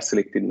their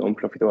selected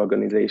non-profit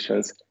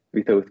organizations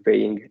without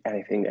paying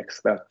anything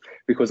extra.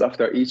 Because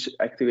after each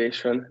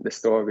activation, the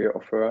store will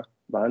offer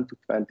 1 to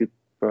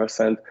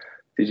 20%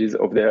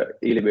 of their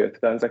illegal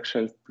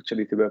transactions to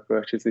charitable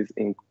purchases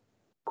in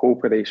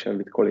cooperation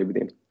with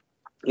Colibri.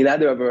 In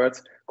other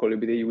words,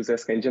 Colibri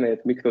users can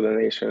generate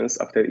micro-donations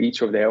after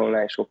each of their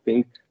online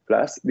shopping,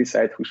 plus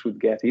decide who should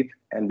get it,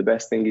 and the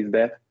best thing is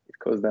that it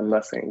costs them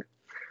nothing.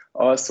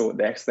 Also,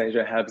 the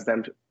extension helps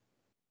them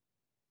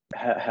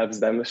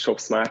shop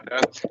smarter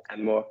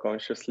and more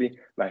consciously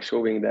by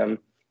showing them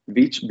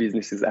which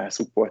businesses are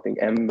supporting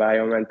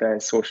environmental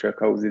and social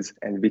causes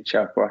and which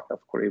are part of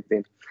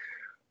Colibri.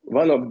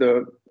 On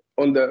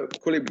the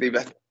Colibri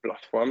web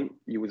platform,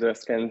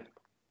 users can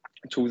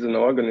choose an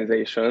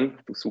organization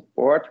to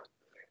support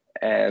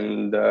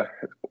and or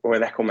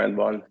recommend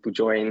one to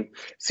join,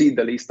 see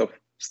the list of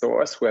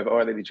stores who have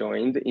already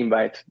joined,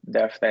 invite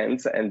their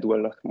friends, and do a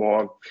lot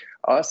more.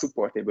 All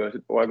supportable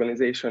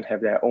organizations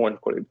have their own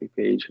Colibri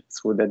page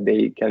so that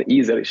they can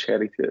easily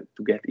share it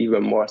to get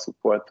even more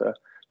support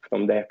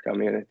from their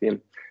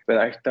community. When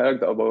I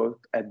talked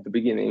about at the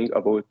beginning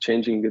about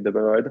changing the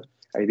world,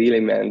 I really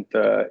meant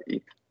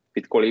it.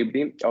 With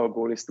Colibri, our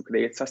goal is to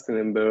create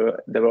sustainable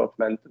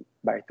development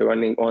by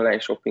turning online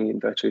shopping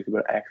into a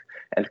charitable act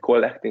and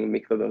collecting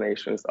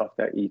micro-donations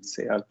after each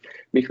sale.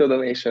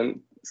 Micro-donations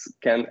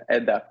can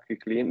add up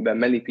quickly when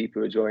many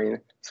people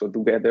join, so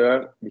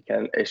together we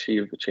can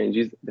achieve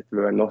changes that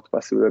were not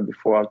possible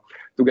before.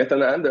 To get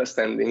an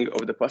understanding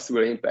of the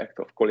possible impact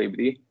of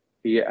Colibri,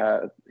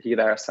 here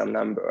are some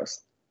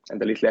numbers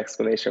and a little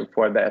explanation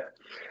for that.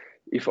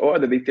 If all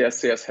the retail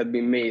sales had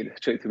been made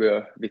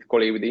charitable with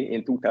Colibri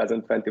in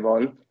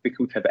 2021, we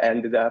could have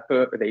ended up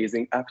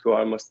raising up to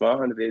almost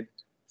 $47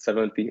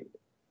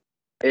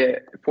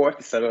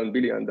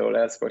 billion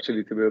for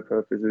charitable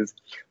purposes.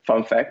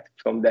 Fun fact,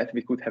 from that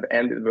we could have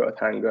ended world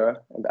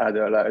hunger and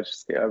other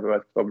large-scale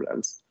world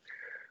problems.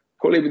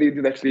 Colibri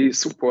directly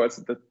supports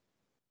the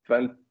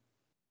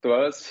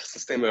 2012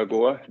 sustainable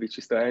goal, which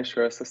is to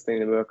ensure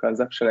sustainable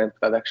consumption and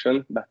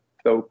production, but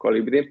through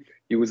Colibri,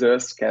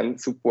 users can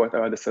support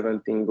all the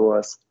 17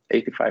 goals.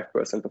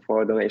 85% of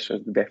all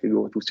donations directly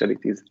go to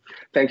charities.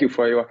 Thank you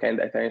for your kind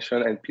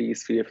attention, and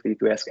please feel free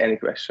to ask any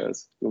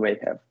questions you may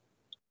have.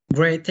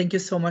 Great, thank you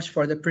so much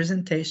for the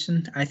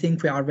presentation. I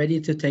think we are ready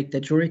to take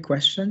the jury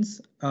questions.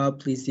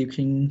 Please, you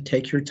can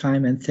take your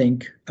time and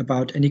think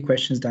about any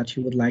questions that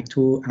you would like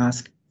to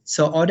ask.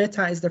 So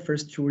Odeta is the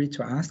first jury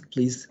to ask,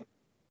 please.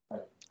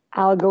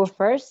 I'll go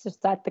first to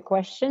start the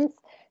questions.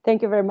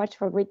 Thank you very much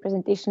for a great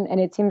presentation. And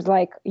it seems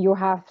like you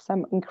have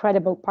some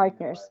incredible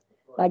partners,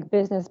 like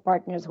business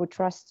partners who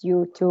trust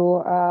you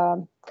to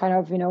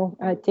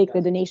take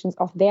the donations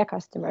of their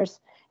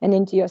customers and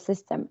into your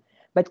system.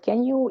 But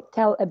can you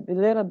tell a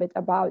little bit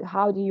about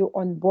how do you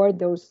onboard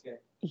those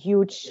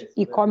huge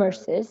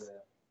e-commerces?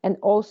 And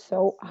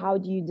also, how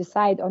do you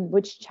decide on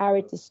which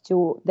charities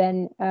to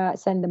then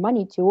send the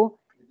money to?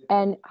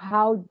 And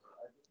how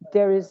do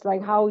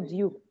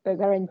you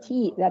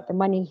guarantee that the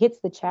money hits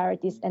the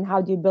charities, and how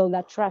do you build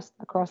that trust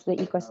across the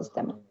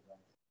ecosystem?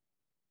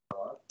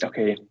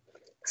 Okay,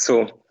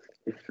 so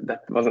if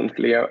that wasn't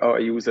clear, our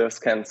users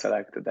can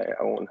select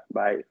their own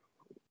by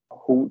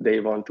who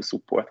they want to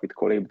support with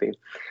Colibri.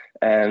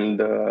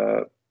 And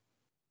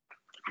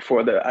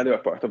for the other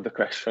part of the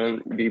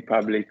question, we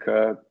publish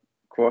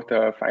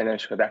quarter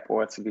financial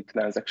reports with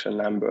transaction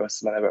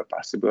numbers whenever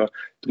possible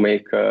to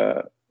make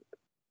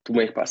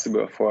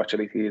possible for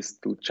charities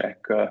to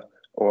check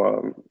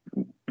or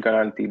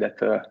guarantee that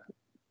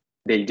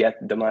they get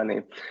the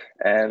money.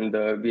 And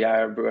we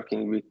are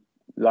working with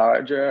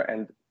larger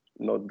and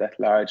not that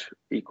large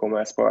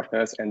e-commerce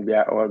partners, and we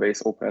are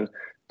always open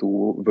to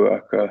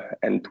work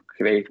and to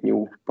create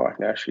new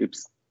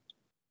partnerships.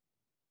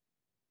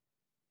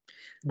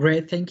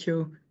 Great, thank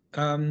you.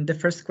 The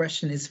first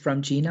question is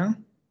from Gina.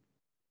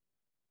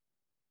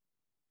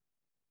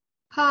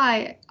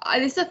 Hi,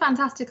 this is a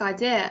fantastic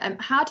idea.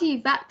 How do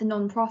you vet the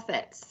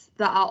non-profits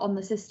that are on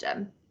the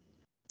system?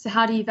 So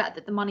how do you vet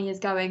that the money is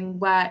going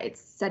where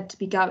it's said to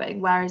be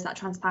going? Where is that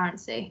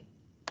transparency?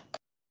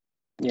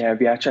 Yeah,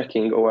 we are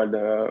checking all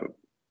the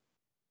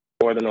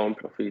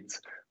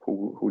non-profits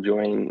who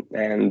join,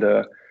 and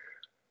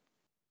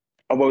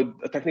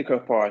about the technical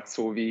part.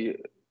 So we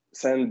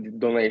send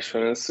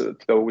donations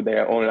through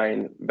their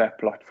online web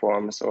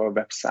platforms or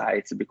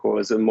websites,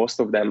 because most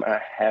of them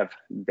have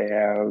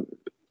their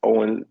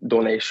own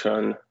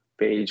donation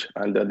page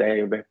under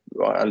their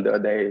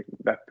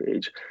web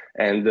page,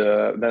 and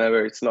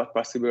whenever it's not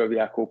possible, we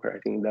are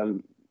cooperating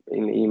them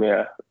in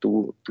email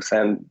to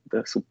send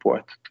the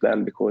support to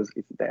them, because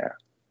it's there.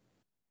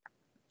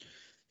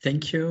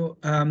 Thank you.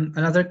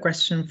 Another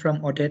question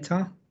from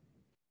Odetta.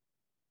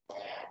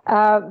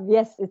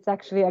 Yes, it's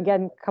actually,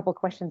 again, a couple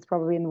questions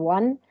probably in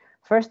one.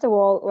 First of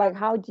all, like,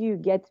 how do you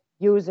get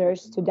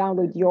users to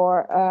download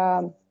your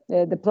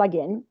the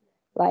plugin?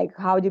 Like,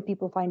 how do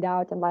people find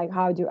out, and like,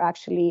 how do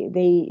actually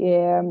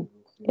they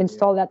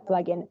install that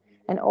plugin?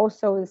 And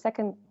also the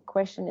second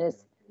question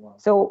is,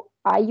 so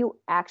are you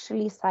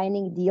actually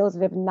signing deals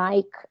with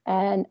Nike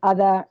and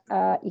other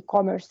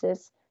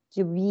e-commerces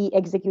to be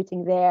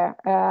executing their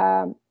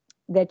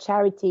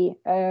charity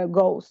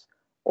goals?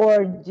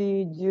 Or do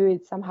you do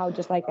it somehow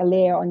just like a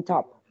layer on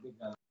top?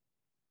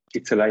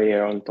 It's a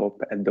layer on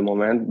top at the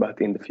moment, but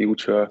in the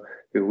future,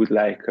 we would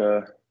like,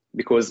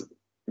 because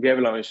we have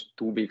launched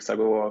 2 weeks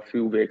ago or a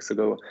few weeks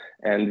ago,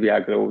 and we are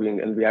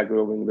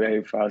growing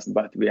very fast,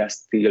 but we are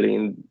still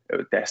in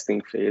a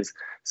testing phase.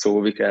 So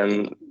we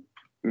can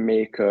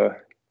we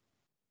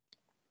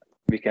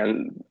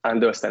can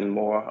understand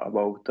more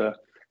about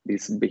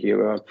this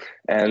behavior.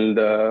 And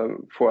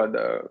for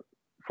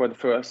the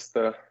first,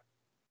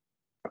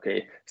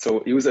 okay,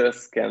 so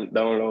users can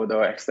download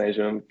our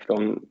extension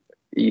from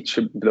each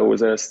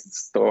browser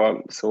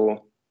store.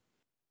 So,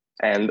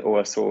 and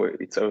also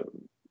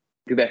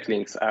direct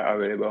links are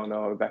available on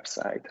our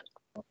website.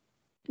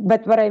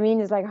 But what I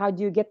mean is, like, how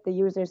do you get the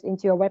users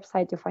into your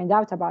website to find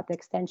out about the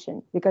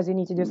extension? Because you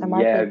need to do some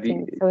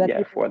marketing.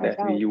 For that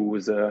we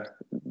use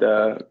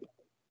the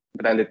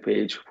branded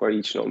page for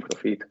each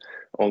nonprofit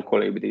on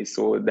Colibri,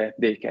 so that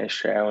they can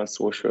share on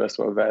socials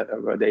or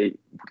wherever they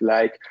would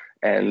like,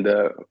 and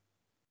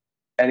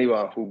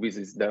anyone who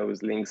visits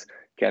those links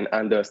can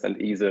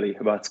understand easily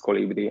what's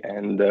Colibri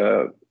and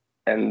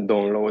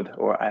download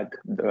or add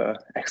the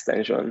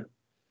extension.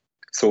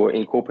 So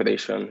in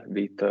cooperation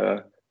with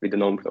the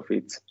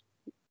nonprofits.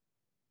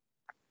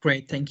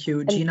 Great, thank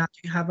you. Gina, do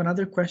you have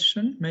another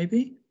question,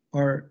 maybe?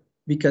 Or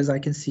because I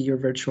can see your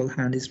virtual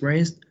hand is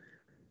raised.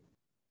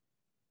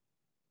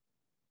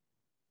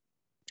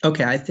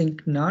 Okay, I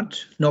think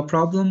not, no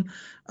problem.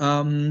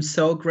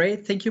 So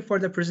great, thank you for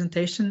the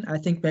presentation. I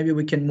think maybe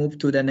we can move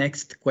to the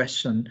next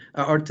question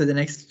or to the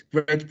next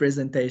great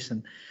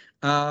presentation.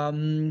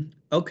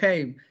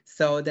 Okay,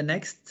 so the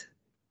next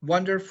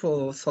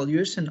wonderful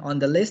solution on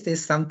the list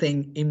is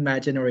something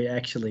imaginary,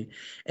 actually.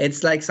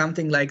 It's like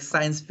something like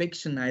science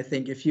fiction, I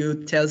think. If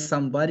you tell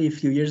somebody a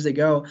few years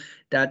ago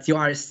that you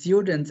are a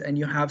student and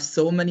you have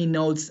so many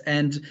notes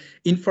and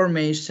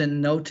information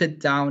noted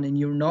down in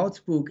your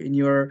notebook, in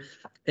your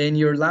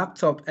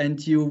laptop,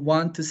 and you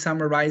want to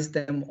summarize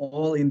them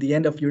all in the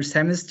end of your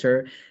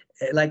semester,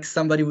 like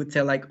somebody would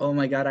tell, like, oh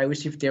my God, I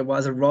wish if there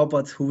was a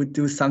robot who would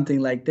do something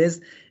like this.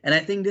 And I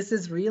think this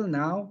is real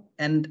now.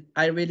 And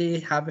I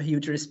really have a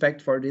huge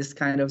respect for this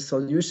kind of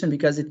solution,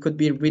 because it could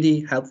be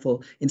really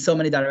helpful in so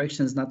many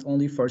directions, not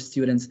only for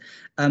students.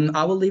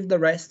 I will leave the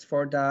rest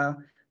for the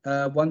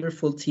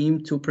wonderful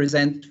team to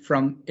present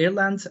from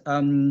Ireland,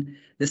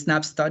 the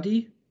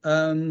Snapstudy.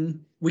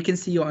 We can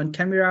see you on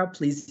camera.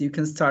 Please, you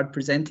can start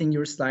presenting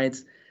your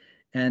slides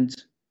and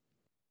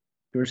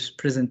your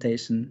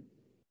presentation.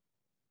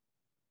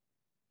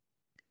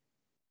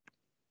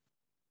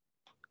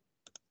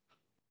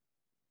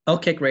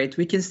 Okay, great.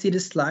 We can see the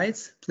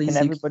slides. Please.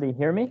 Can everybody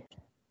hear me?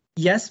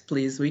 Yes,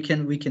 please. We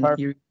can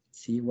hear,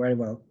 see very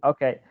well.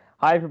 Okay.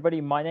 Hi, everybody.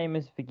 My name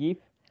is Vigif.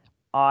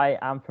 I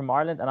am from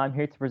Ireland, and I'm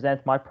here to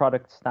present my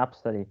product,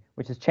 Snapstudy,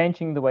 which is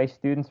changing the way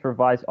students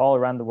revise all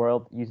around the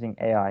world using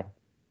AI.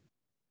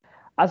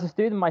 As a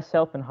student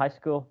myself in high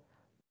school,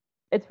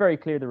 it's very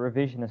clear the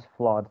revision is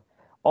flawed.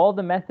 All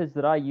the methods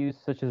that I used,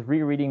 such as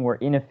rereading, were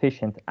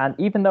inefficient, and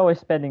even though I was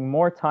spending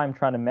more time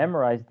trying to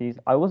memorize these,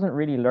 I wasn't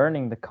really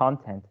learning the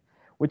content,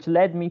 which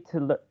led me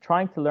to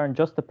trying to learn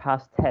just to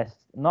pass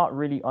tests, not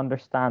really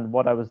understand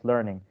what I was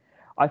learning.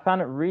 I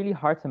found it really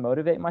hard to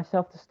motivate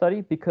myself to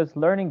study because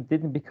learning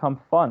didn't become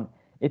fun.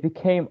 It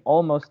became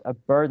almost a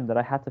burden that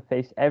I had to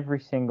face every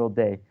single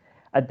day.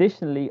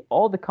 Additionally,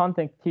 all the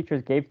content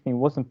teachers gave to me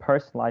wasn't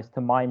personalized to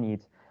my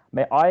needs.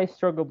 I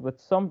struggled with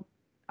some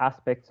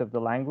aspects of the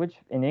language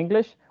in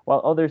English,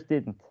 while others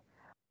didn't.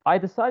 I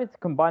decided to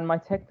combine my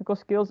technical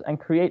skills and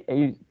create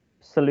a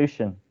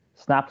solution,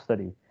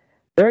 Snapstudy.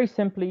 Very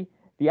simply,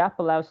 the app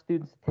allows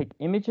students to take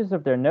images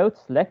of their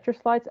notes, lecture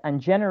slides, and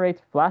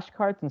generate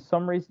flashcards and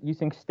summaries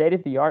using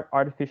state-of-the-art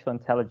artificial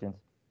intelligence.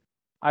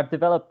 I've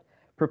developed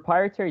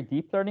proprietary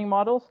deep learning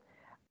models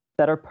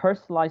that are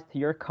personalized to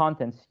your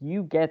content. So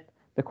you get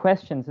the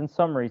questions and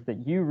summaries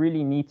that you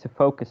really need to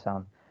focus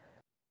on.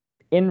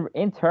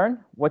 In turn,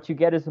 what you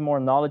get is a more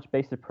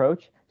knowledge-based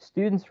approach.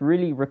 Students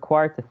really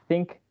require to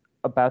think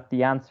about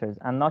the answers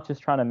and not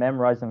just trying to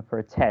memorize them for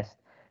a test.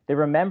 They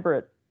remember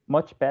it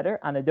much better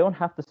and they don't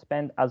have to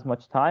spend as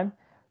much time,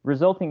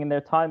 resulting in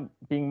their time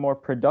being more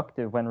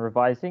productive when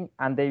revising,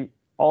 and they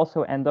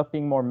also end up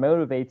being more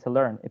motivated to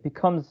learn. It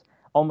becomes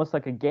almost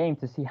like a game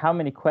to see how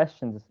many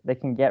questions they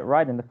can get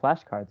right in the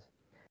flashcards.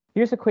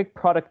 Here's a quick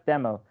product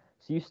demo.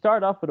 So you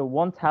start off with a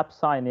one-tap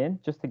sign-in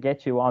just to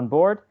get you on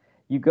board.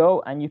 You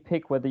go and you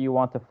pick whether you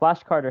want a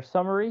flashcard or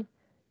summary.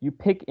 You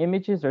pick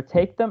images or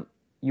take them.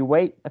 You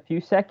wait a few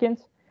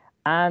seconds,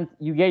 and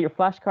you get your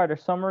flashcard or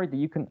summary that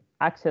you can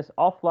access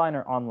offline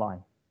or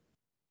online.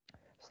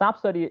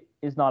 Snapstudy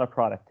is not a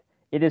product.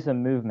 It is a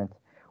movement.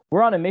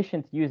 We're on a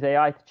mission to use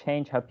AI to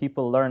change how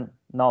people learn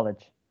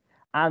knowledge.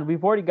 And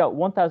we've already got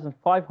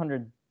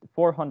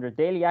 1,400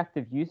 daily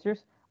active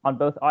users on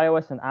both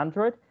iOS and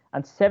Android,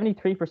 and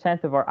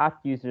 73% of our app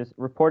users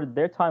reported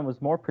their time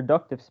was more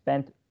productive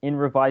spent in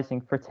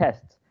revising for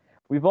tests.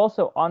 We've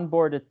also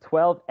onboarded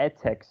 12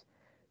 edtechs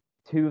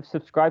to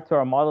subscribe to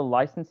our model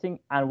licensing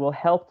and will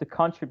help to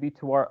contribute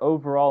to our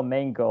overall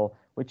main goal,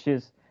 which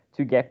is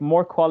to get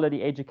more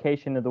quality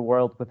education in the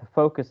world with a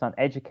focus on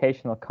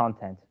educational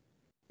content.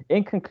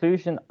 In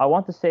conclusion, I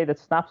want to say that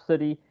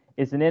Snapstudy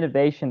is an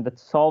innovation that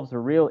solves a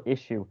real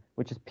issue,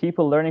 which is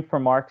people learning for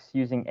marks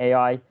using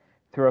AI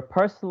through a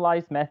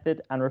personalized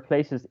method and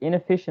replaces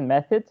inefficient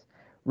methods,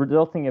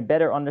 resulting in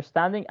better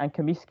understanding and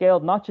can be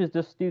scaled not just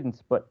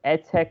students, but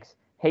edtechs,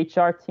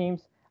 HR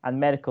teams, and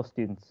medical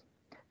students.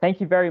 Thank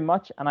you very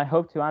much, and I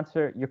hope to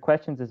answer your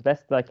questions as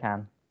best as I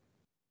can.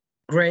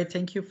 Great,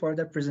 thank you for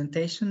the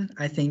presentation.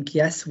 I think,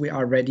 yes, we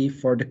are ready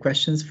for the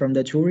questions from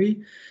the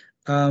jury.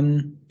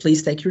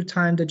 Please take your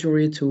time, the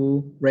jury,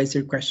 to raise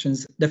your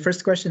questions. The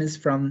first question is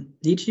from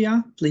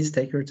Ligia. Please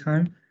take your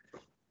time.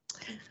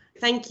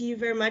 Thank you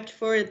very much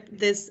for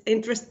this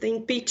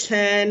interesting pitch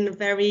and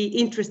very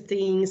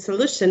interesting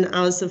solution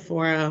also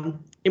for an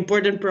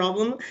important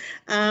problem.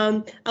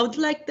 I would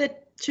like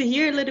to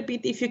hear a little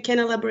bit, if you can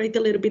elaborate a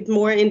little bit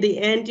more. In the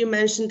end, you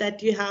mentioned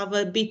that you have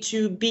a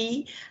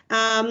B2B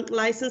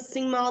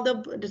licensing model,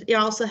 but you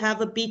also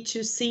have a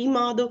B2C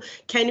model.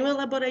 Can you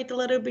elaborate a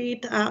little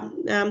bit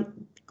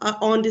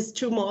on these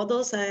two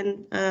models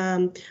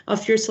and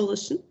of your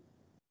solution?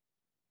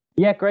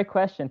 Yeah, great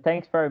question.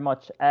 Thanks very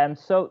much.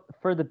 So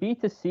for the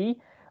B2C,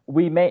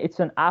 it's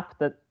an app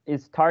that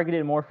is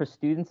targeted more for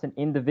students and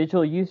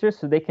individual users,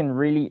 so they can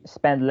really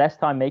spend less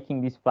time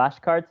making these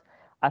flashcards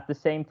at the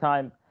same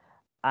time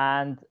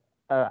and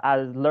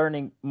as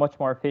learning much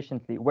more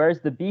efficiently. Whereas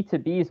the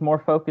B2B is more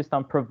focused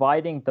on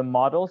providing the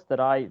models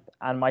that I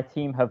and my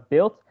team have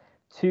built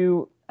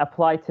to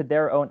apply to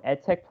their own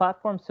edtech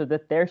platform so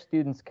that their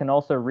students can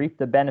also reap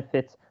the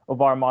benefits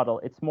of our model.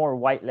 It's more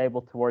white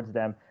label towards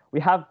them.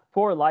 We have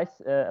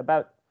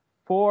about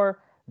four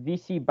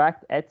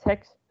VC-backed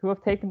edtechs who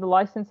have taken the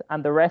license,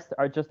 and the rest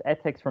are just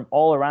edtechs from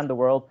all around the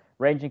world,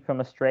 ranging from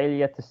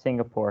Australia to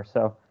Singapore.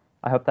 So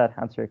I hope that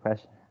answers your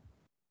question.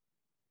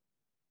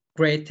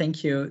 Great,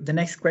 thank you. The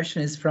next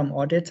question is from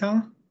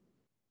Odeta.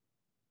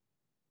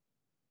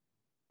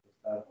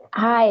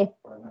 Hi.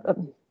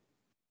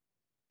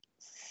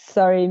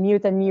 Sorry,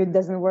 mute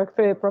doesn't work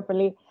very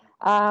properly.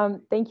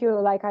 Thank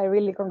you. I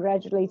really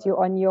congratulate you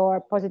on your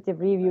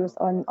positive reviews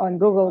on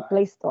Google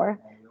Play Store.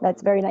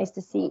 That's very nice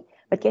to see.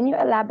 But can you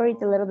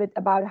elaborate a little bit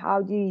about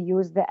how do you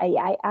use the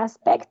AI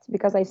aspect?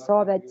 Because I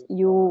saw that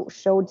you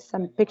showed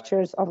some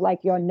pictures of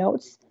your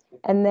notes,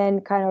 and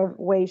then kind of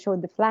where you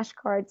showed the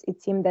flashcards,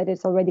 it seemed that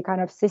it's already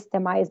kind of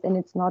systemized and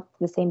it's not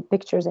the same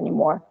pictures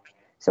anymore.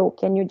 So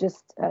can you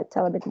just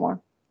tell a bit more?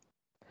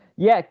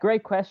 Yeah,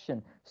 great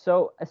question.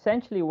 So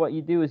essentially what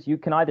you do is you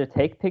can either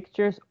take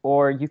pictures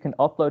or you can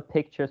upload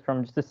pictures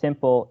from just a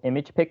simple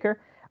image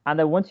picker. And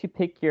then once you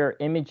pick your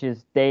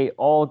images, they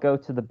all go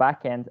to the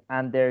back end,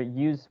 and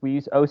we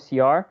use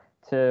OCR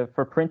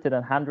for printed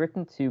and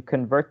handwritten to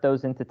convert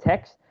those into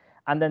text.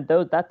 And then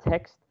that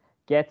text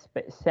gets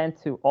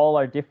sent to all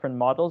our different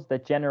models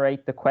that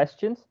generate the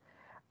questions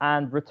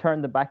and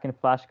return them back in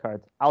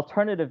flashcards.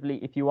 Alternatively,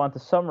 if you want a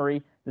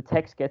summary, the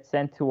text gets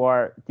sent to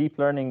our deep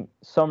learning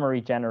summary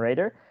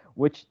generator,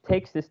 which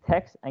takes this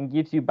text and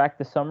gives you back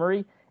the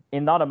summary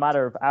in not a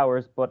matter of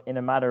hours, but in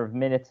a matter of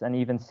minutes and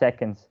even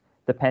seconds,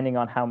 depending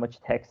on how much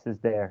text is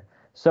there.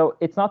 So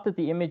it's not that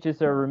the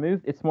images are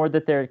removed, it's more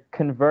that they're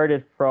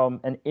converted from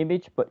an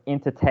image, but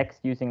into text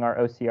using our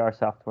OCR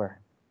software.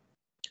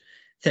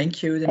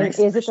 Thank you.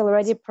 Is it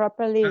already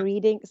properly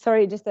reading?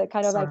 Sorry, just a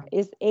kind of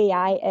is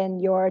AI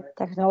and your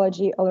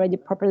technology already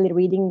properly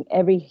reading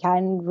every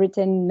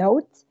handwritten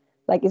note?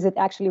 Is it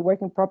actually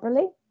working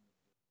properly?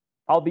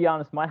 I'll be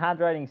honest, my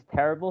handwriting is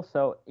terrible,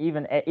 so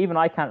even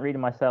I can't read it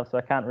myself, so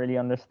I can't really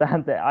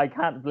understand it. I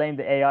can't blame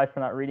the AI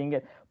for not reading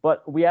it,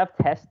 but we have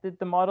tested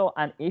the model,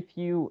 and if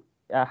you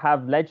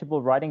have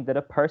legible writing that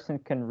a person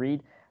can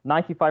read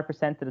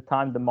 95% of the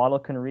time, the model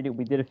can read it.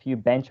 We did a few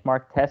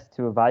benchmark tests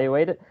to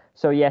evaluate it.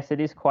 So yes, it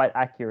is quite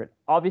accurate.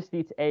 Obviously,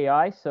 it's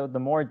AI, so the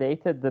more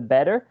data, the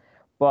better.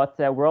 But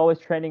we're always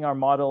training our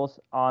models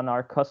on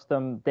our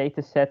custom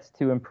data sets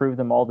to improve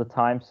them all the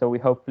time. So we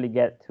hopefully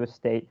get to a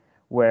state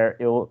where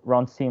it'll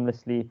run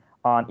seamlessly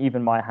on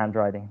even my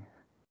handwriting.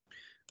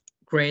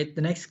 Great.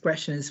 The next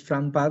question is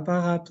from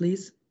Barbara,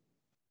 please.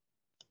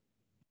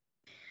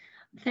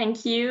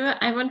 Thank you.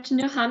 I want to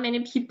know how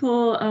many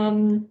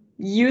people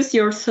use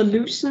your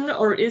solution,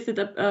 or is it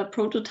a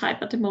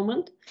prototype at the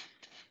moment?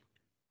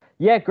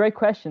 Yeah, great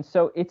question.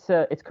 So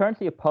it's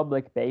currently a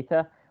public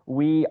beta.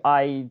 We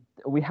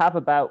have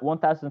about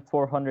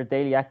 1,400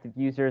 daily active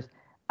users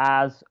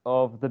as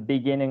of the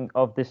beginning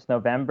of this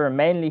November,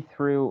 mainly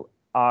through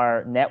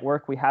our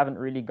network. We haven't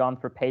really gone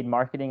for paid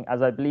marketing,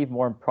 as I believe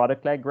more in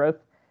product-led growth,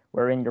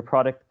 wherein your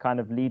product kind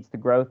of leads the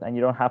growth and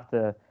you don't have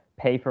to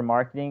pay for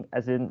marketing,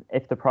 as in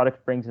if the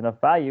product brings enough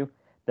value,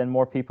 then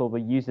more people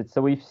will use it.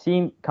 So we've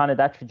seen kind of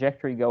that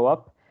trajectory go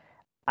up.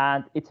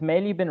 And it's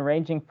mainly been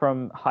ranging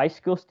from high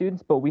school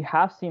students, but we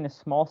have seen a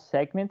small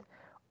segment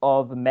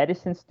of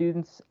medicine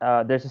students.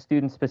 There's a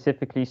student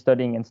specifically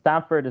studying in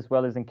Stanford as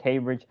well as in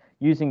Cambridge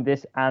using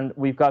this, and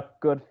we've got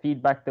good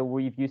feedback that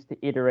we've used to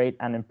iterate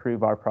and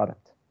improve our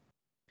product.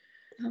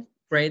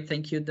 Great,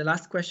 thank you. The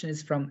last question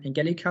is from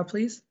Angelica,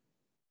 please.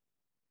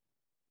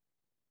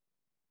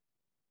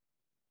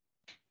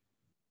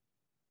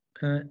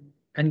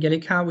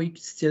 Angelica, we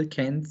still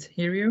can't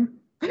hear you.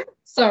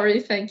 Sorry,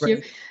 thank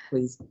you.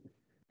 Please.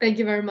 Thank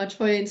you very much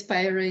for your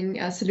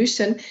inspiring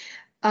solution.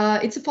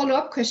 It's a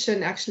follow-up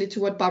question actually to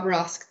what Barbara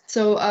asked.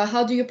 So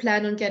how do you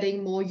plan on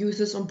getting more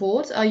users on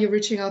board? Are you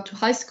reaching out to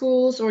high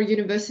schools or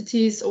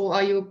universities, or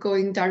are you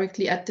going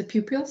directly at the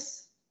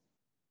pupils?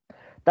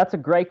 That's a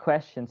great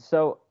question.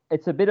 So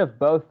it's a bit of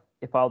both,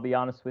 if I'll be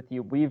honest with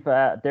you.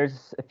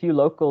 There's a few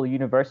local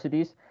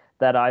universities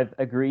that I've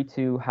agreed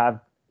to have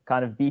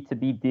kind of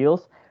B2B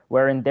deals,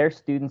 wherein their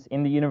students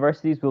in the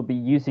universities will be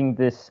using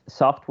this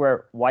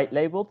software white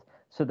labeled,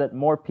 so that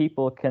more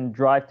people can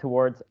drive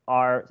towards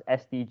our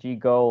SDG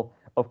goal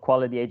of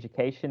quality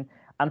education.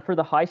 And for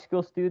the high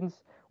school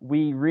students,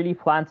 we really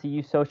plan to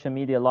use social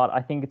media a lot.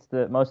 I think it's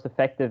the most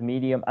effective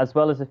medium, as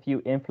well as a few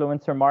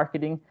influencer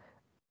marketing,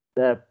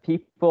 the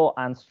people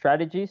and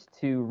strategies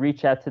to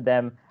reach out to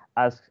them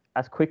as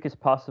quick as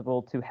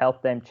possible to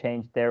help them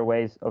change their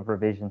ways of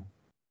revision.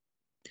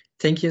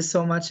 Thank you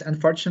so much.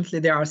 Unfortunately,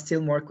 there are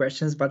still more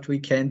questions, but we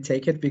can't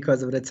take it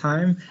because of the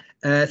time.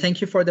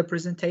 Thank you for the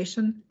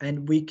presentation,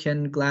 and we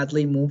can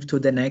gladly move to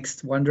the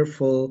next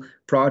wonderful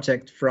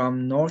project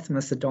from North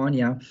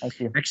Macedonia. Thank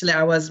you. Actually,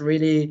 I was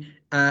really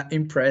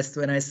impressed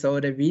when I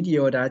saw the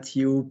video that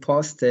you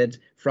posted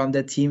from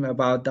the team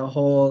about the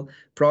whole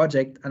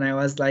project, and I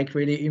was like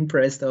really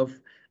impressed of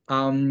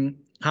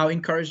how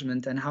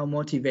encouragement and how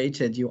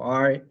motivated you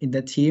are in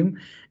the team.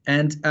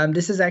 And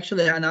this is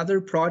actually another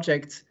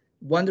project,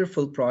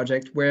 wonderful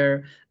project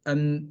where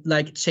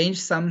like change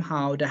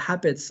somehow the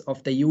habits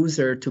of the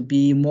user to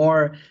be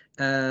more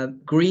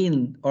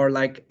green or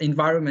like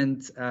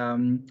environment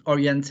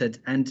oriented.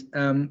 And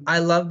I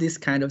love this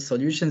kind of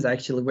solutions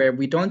actually, where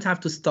we don't have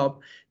to stop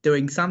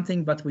doing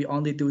something, but we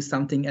only do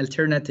something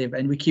alternative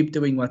and we keep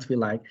doing what we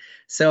like.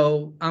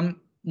 So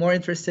I'm more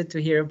interested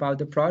to hear about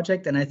the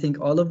project, and I think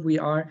all of we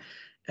are.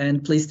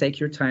 And please take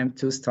your time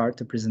to start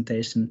the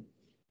presentation.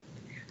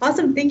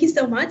 Awesome, thank you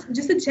so much.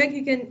 Just to check,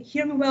 you can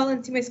hear me well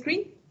and see my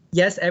screen?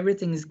 Yes,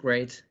 everything is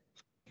great.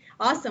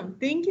 Awesome,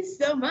 thank you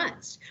so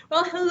much.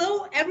 Well,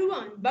 hello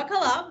everyone,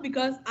 buckle up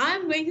because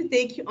I'm going to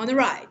take you on a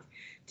ride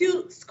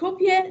to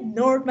Skopje,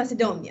 North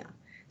Macedonia.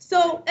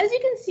 So as you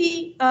can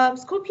see,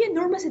 Skopje,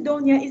 North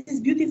Macedonia is this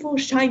beautiful,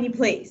 shiny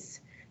place.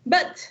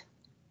 But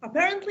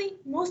apparently,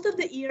 most of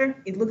the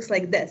year, it looks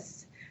like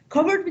this,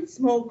 covered with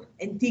smoke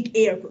and thick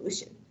air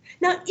pollution.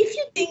 Now, if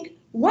you think,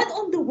 what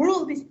on the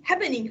world is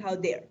happening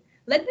out there?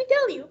 Let me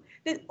tell you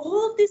that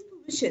all of this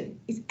pollution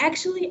is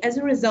actually as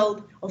a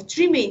result of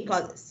three main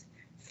causes.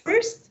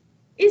 First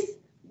is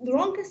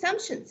wrong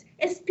assumptions,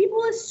 as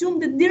people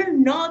assume that they're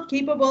not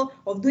capable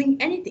of doing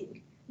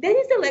anything. Then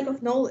is the lack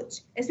of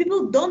knowledge, as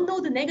people don't know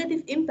the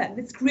negative impact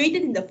that's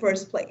created in the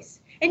first place.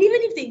 And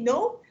even if they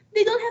know,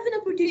 they don't have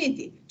an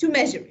opportunity to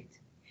measure it.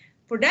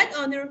 For that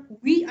honor,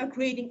 we are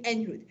creating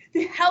EnRoute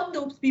to help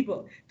those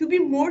people to be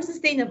more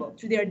sustainable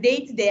through their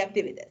day-to-day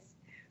activities.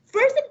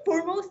 First and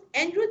foremost,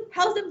 EnRoute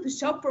helps them to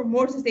shop for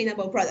more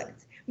sustainable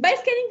products. By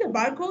scanning the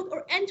barcode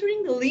or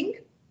entering the link,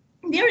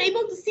 they are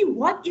able to see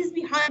what is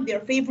behind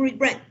their favorite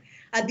brand.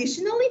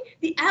 Additionally,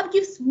 the app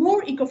gives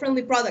more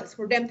eco-friendly products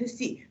for them to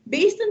see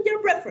based on their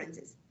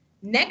preferences.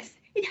 Next,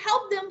 it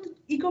helps them to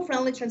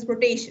eco-friendly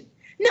transportation.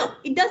 No,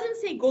 it doesn't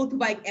say go to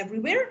bike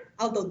everywhere,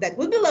 although that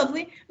would be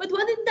lovely, but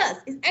what it does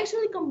is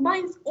actually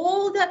combines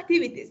all the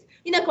activities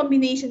in a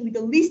combination with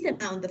the least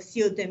amount of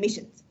CO2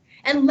 emissions.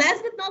 And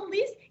last but not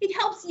least, it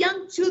helps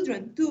young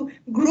children to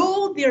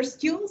grow their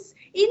skills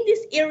in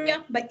this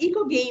area by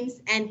eco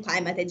games and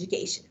climate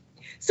education.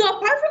 So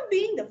apart from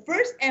being the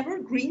first ever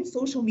green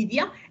social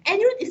media,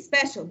 EnRoute is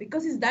special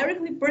because it's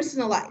directly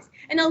personalized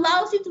and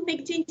allows you to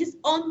make changes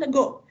on the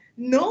go.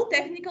 No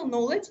technical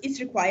knowledge is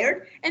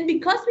required, and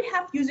because we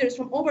have users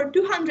from over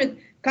 200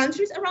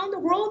 countries around the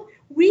world,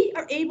 we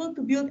are able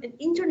to build an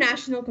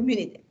international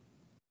community.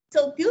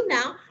 So till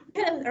now,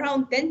 we have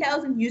around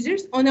 10,000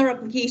 users on our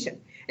application,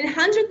 and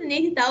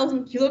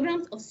 180,000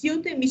 kilograms of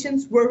CO2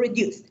 emissions were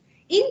reduced.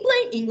 In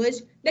plain English,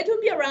 that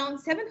would be around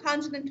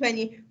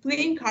 720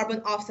 plain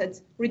carbon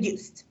offsets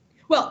reduced.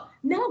 Well,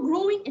 now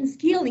growing and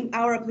scaling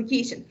our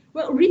application,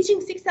 well, reaching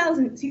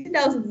 60,000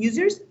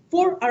 users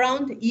for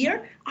around a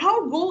year,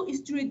 our goal is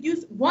to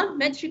reduce 1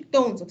 metric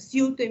tons of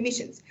CO2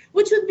 emissions,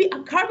 which would be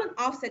a carbon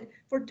offset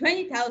for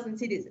 20,000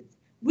 citizens,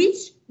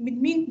 which would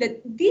mean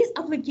that this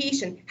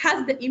application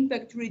has the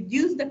impact to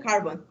reduce the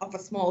carbon of a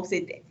small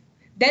city.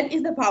 That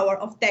is the power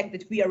of tech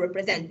that we are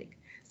representing.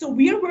 So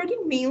we are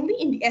working mainly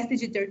in the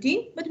SDG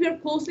 13, but we are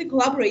closely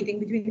collaborating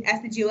between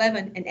SDG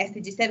 11 and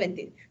SDG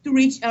 17 to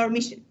reach our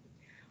mission.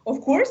 Of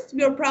course,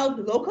 we are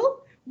proudly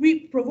local.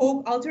 We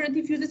provoke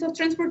alternative uses of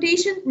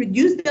transportation,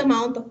 reduce the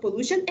amount of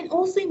pollution, and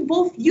also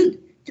involve youth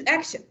to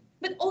action.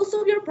 But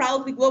also we are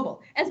proudly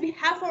global, as we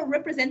have our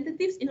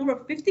representatives in over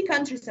 50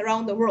 countries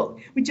around the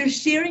world, which are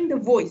sharing the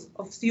voice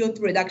of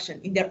CO2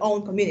 reduction in their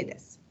own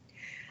communities.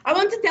 I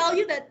want to tell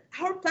you that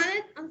our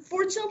planet,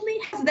 unfortunately,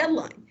 has a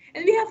deadline,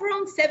 and we have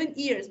around 7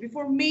 years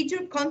before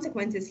major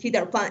consequences hit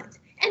our planet.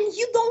 And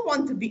you don't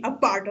want to be a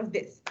part of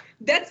this.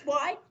 That's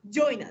why,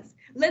 join us.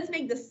 Let's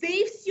make the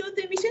safe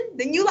CO2 emission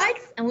the new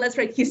likes, and let's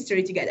write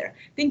history together.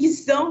 Thank you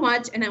so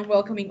much, and I'm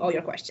welcoming all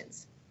your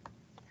questions.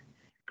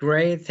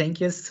 Great, thank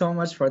you so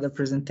much for the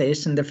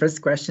presentation. The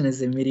first question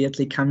is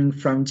immediately coming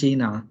from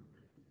Gina.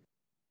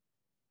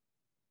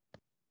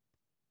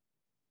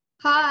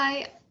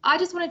 Hi, I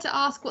just wanted to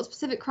ask what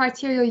specific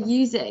criteria you're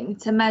using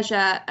to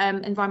measure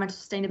environmental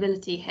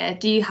sustainability here.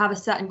 Do you have a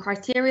certain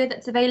criteria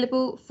that's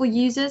available for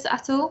users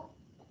at all?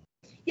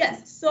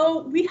 Yes,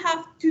 so we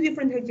have two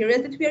different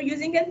criteria that we are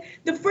using. And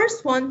the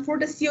first one, for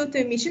the CO2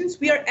 emissions,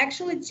 we are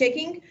actually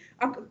checking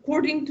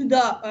according to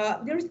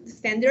the, there's the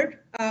standard,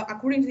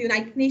 according to the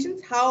United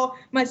Nations, how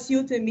much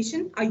CO2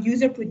 emission a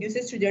user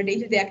produces through their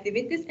day-to-day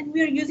activities. And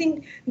we are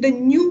using the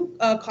new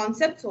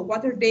concept, so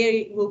what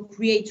they will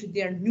create through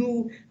their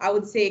new, I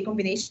would say,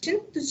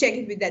 combination to check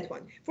it with that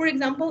one. For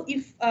example,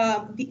 if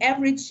the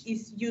average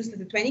is used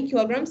as 20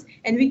 kilograms,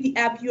 and with the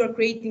app you are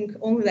creating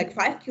only like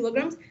 5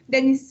 kilograms,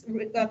 then it's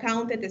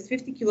counted as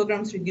 50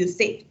 kilograms reduced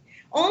saved.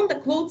 On the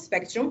clothes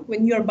spectrum,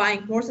 when you are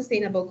buying more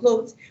sustainable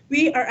clothes,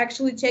 we are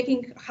actually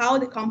checking how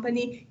the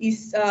company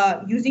is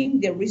using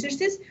their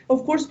resources.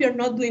 Of course, we are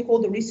not doing all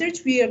the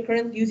research. We are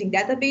currently using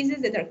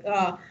databases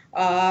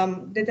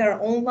that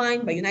are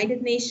online by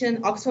United Nations,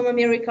 Oxfam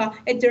America,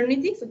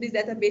 Eternity. So these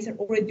databases are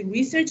already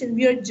researched, and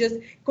we are just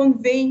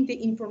conveying the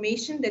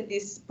information that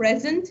is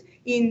present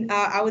in,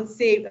 I would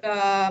say,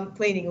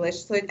 plain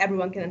English, so that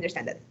everyone can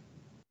understand it.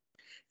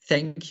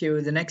 Thank you.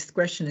 The next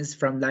question is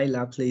from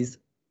Laila, please.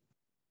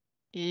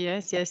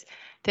 Yes,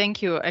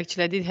 thank you.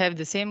 Actually, I did have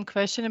the same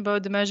question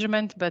about the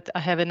measurement, but I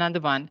have another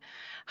one.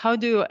 How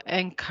do you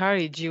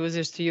encourage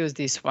users to use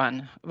this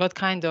one? What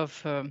kind of,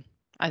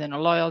 I don't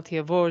know, loyalty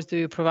awards do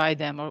you provide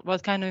them, or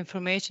what kind of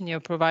information you're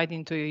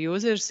providing to your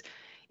users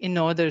in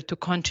order to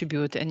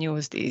contribute and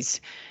use these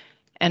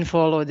and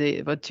follow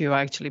what you're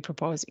actually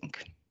proposing?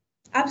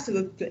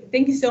 Absolutely.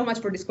 Thank you so much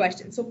for this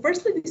question. So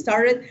firstly, we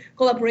started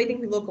collaborating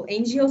with local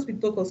NGOs,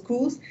 with local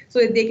schools, so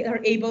that they are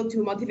able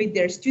to motivate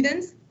their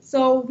students.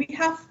 So we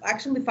have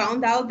actually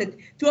found out that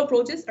two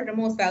approaches are the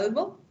most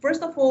valuable.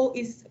 First of all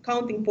is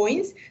counting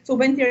points. So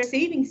when they're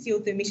saving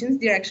CO2 emissions,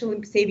 they're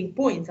actually saving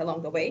points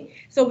along the way.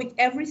 So with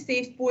every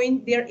saved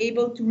point, they're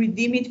able to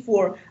redeem it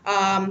for,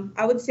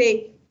 I would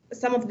say,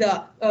 some of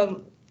the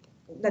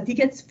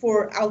tickets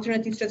for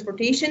alternative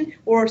transportation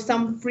or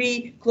some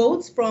free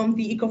clothes from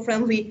the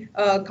eco-friendly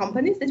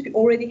companies that we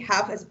already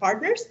have as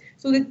partners,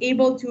 so that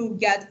able to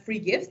get free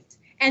gifts.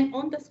 And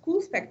on the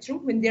school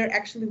spectrum, when they're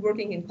actually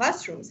working in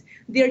classrooms,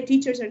 their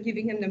teachers are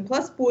giving them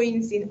plus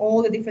points in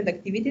all the different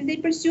activities they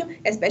pursue,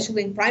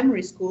 especially in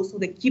primary school, so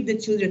they keep the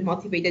children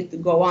motivated to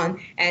go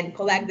on and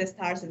collect the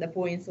stars and the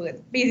points. So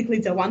that basically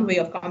it's a one way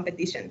of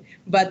competition,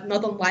 but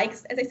not on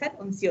likes, as I said,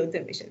 on CO2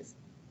 emissions.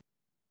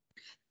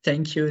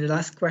 Thank you. The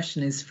last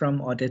question is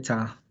from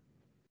Odeta.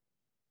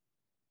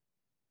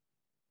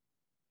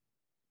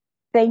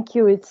 Thank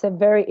you. It's a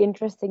very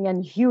interesting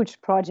and huge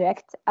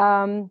project.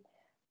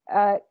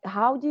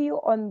 How do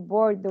you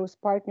onboard those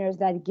partners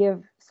that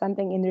give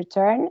something in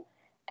return,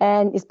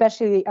 and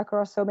especially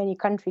across so many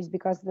countries,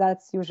 because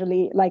that's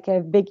usually like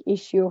a big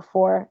issue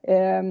for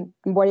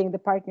onboarding the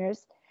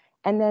partners?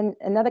 And then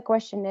another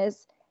question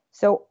is,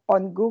 so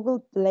on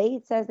Google Play,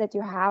 it says that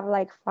you have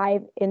like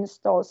 5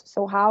 installs.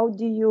 So how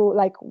do you,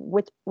 like,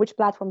 which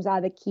platforms are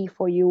the key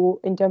for you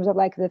in terms of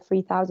like the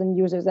 3,000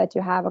 users that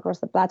you have across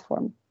the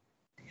platform?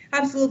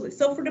 Absolutely.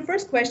 So for the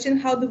first question,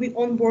 how do we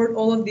onboard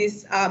all of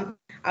these,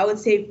 I would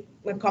say,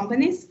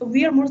 companies,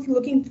 we are mostly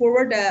looking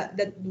forward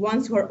the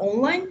ones who are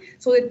online,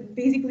 so that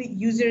basically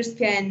users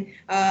can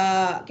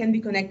be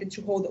connected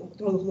to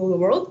the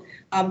world.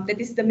 That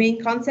is the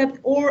main concept.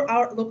 Or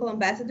our local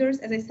ambassadors,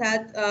 as I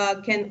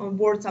said, can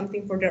onboard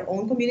something for their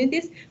own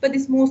communities, but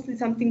it's mostly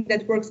something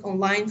that works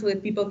online, so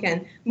that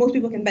most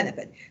people can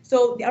benefit.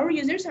 So our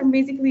users are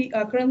basically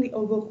currently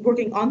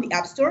working on the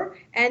App Store,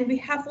 and we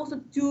have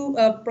also two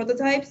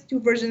prototypes, two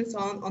versions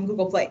on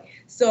Google Play.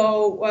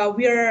 So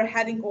we are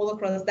having all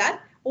across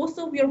that.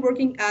 Also, we are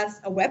working as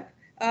a web,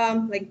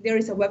 like there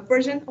is a web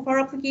version of our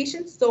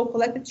application. So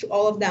collected to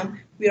all of them,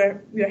 we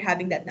are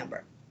having that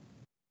number.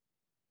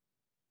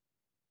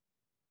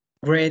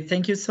 Great,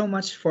 thank you so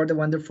much for the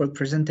wonderful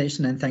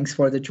presentation, and thanks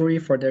for the jury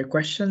for their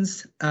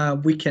questions.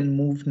 We can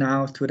move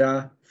now to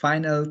the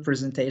final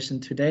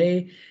presentation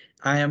today.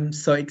 I am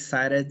so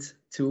excited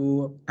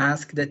to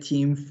ask the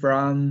team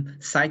from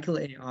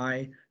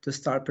CycleAI to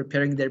start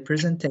preparing their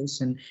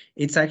presentation.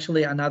 It's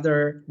actually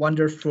another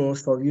wonderful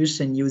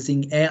solution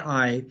using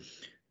AI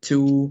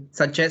to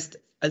suggest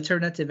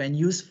alternative and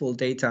useful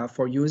data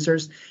for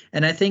users.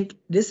 And I think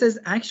this is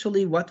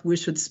actually what we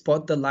should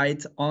spot the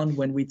light on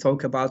when we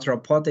talk about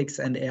robotics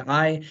and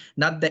AI,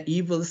 not the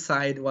evil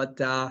side, what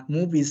the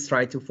movies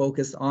try to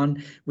focus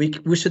on.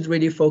 We should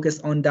really focus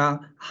on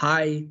the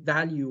high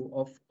value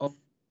of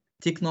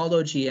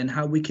technology and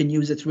how we can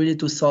use it really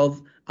to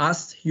solve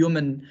us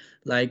human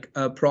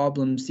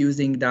problems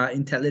using the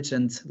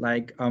intelligent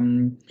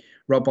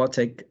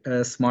robotic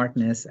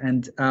smartness.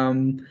 And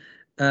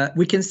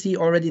we can see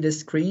already the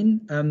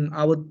screen.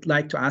 I would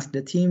like to ask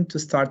the team to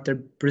start their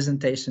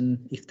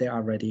presentation if they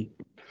are ready.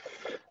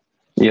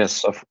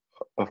 Yes,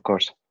 of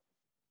course.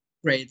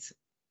 Great.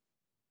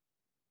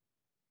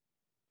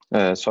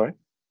 Sorry?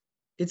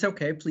 It's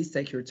okay. Please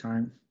take your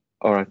time.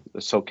 All right.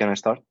 So can I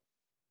start?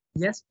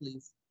 Yes,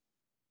 please.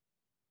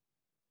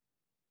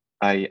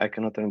 I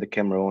cannot turn the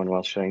camera on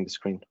while sharing the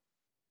screen.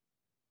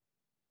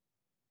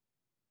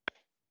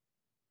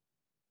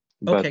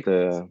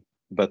 Okay.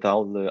 But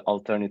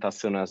I'll turn it as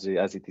soon as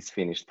it is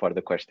finished for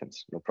the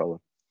questions. No problem.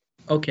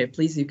 Okay,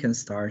 please, you can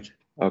start.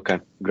 Okay,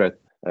 great.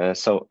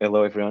 So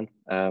hello everyone.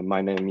 My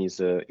name is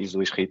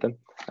Luis Rita,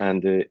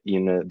 and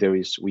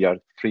we are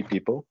 3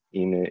 people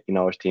in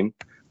our team.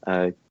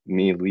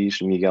 Me,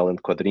 Luis, Miguel,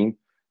 and Quadrim.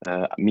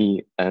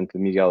 Me and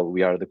Miguel,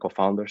 we are the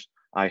co-founders.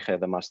 I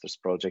had a master's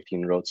project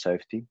in road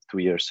safety 2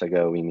 years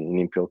ago in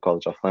Imperial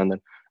College of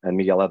London, and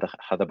Miguel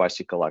had a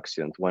bicycle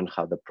accident. One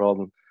had the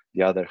problem,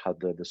 the other had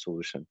the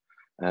solution.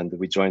 And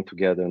we joined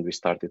together and we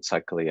started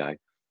CycleAI.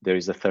 There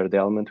is a third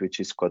element, which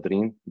is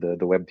Quadrim,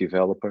 the web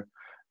developer,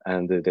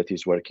 and that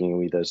is working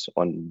with us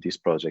on this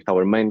project.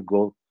 Our main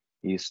goal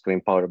is to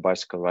empower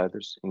bicycle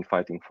riders in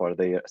fighting for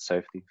their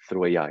safety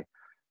through AI.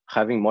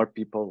 Having more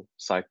people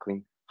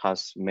cycling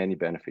has many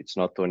benefits,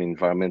 not only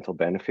environmental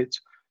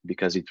benefits,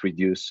 because it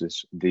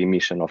reduces the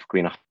emission of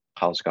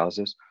greenhouse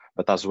gases,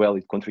 but as well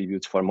it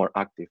contributes for more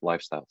active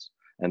lifestyles.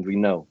 And we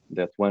know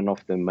that one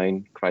of the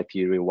main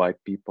criteria why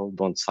people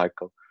don't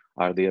cycle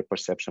are their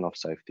perception of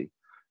safety.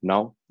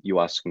 Now you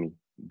ask me,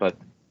 but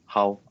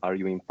how are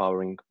you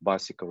empowering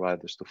bicycle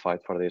riders to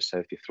fight for their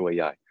safety through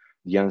AI?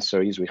 The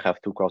answer is we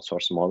have 2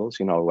 crowdsourced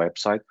models in our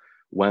website.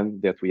 One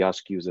that we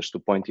ask users to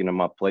point in a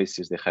map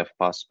places they have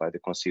passed by the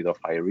considered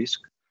high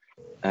risk,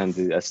 and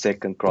a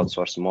second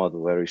crowdsourced model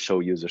where we show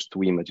users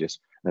 2 images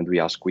and we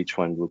ask which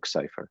one looks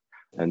safer.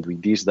 And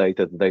with this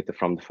data, the data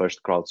from the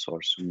first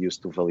crowdsource, we use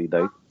to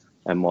validate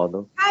a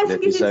model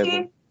that is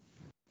able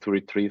to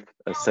retrieve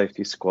a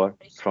safety score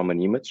from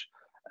an image.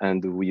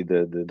 And with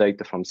the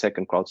data from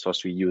second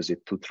crowdsource, we use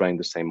it to train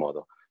the same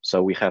model.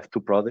 So we have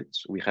 2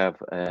 products. We have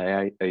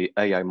an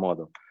AI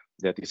model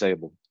that is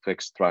able to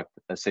extract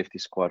a safety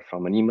score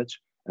from an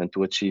image, and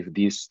to achieve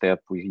this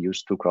step, we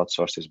use 2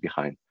 crowdsources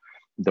behind.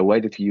 The way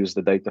that we use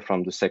the data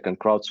from the second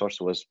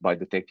crowdsource was by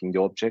detecting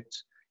the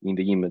objects in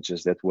the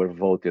images that were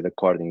voted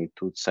according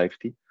to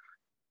safety,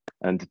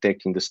 and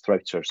detecting the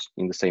structures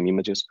in the same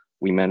images.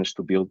 We managed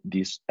to build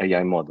this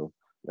AI model.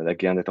 But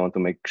again, I want to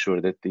make sure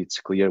that it's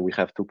clear we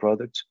have 2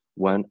 products.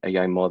 One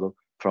AI model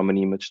from an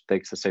image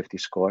takes a safety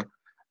score,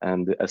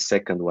 and a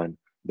second one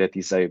that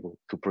is able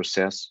to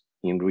process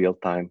in real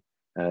time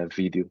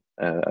video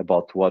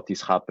about what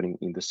is happening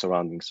in the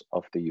surroundings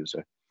of the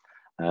user.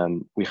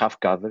 We have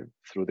gathered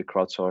through the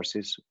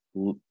crowdsources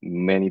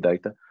many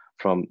data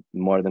from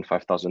more than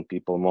 5,000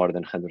 people, more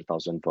than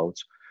 100,000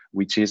 votes,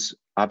 which is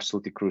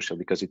absolutely crucial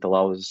because it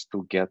allows us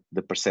to get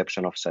the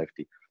perception of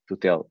safety, to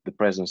tell the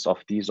presence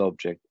of this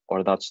object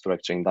or that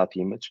structure in that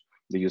image,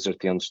 the user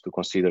tends to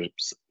consider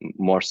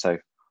more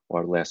safe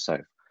or less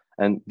safe.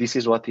 And this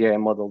is what the AI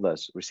model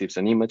does: receives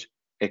an image,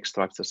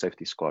 extracts a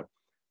safety score.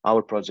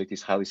 Our project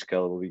is highly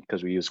scalable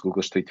because we use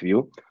Google Street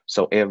View.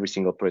 So every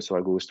single place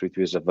where Google Street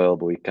View is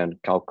available, we can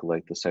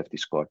calculate the safety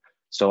score.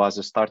 So as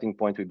a starting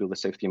point, we built a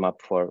safety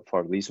map for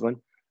Lisbon,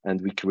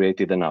 and we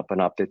created an app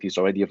that is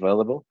already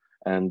available,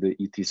 and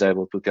it is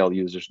able to tell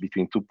users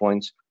between 2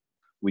 points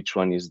which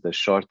one is the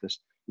shortest,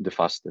 the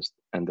fastest,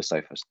 and the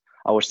safest.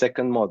 Our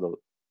second model,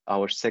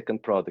 our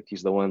second product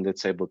is the one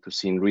that's able to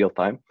see in real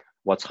time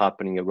what's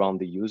happening around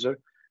the user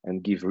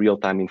and give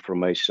real-time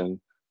information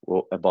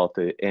about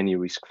any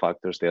risk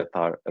factors that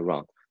are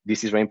around.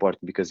 This is very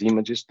important because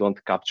images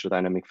don't capture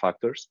dynamic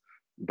factors,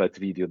 but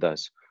video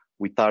does.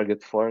 We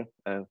target for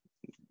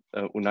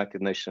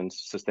United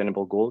Nations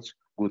Sustainable Goals,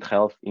 good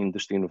health,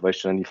 industry,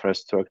 innovation, and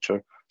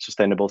infrastructure,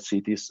 sustainable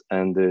cities,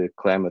 and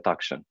climate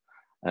action.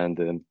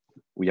 And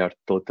we are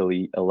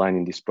totally aligned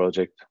in this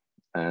project.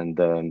 And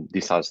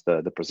this has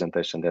the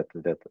presentation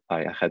that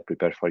I had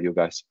prepared for you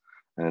guys.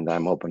 And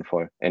I'm open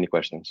for any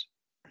questions.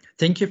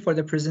 Thank you for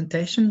the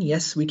presentation.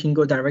 Yes, we can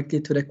go directly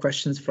to the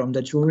questions from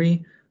the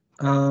jury.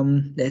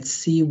 Let's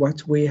see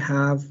what we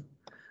have.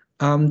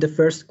 The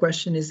first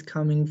question is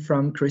coming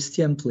from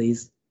Christian,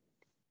 please.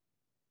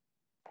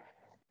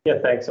 Yeah,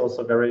 thanks.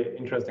 Also very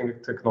interesting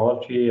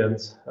technology and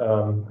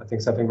I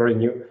think something very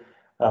new.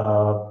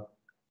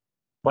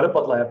 What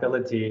about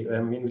liability? I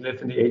mean, we live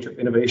in the age of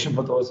innovation,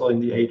 but also in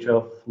the age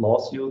of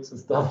lawsuits and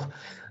stuff.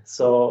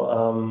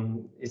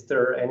 So is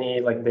there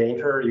any like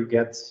danger you're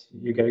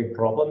getting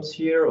problems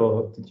here,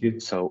 or did you?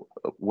 So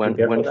one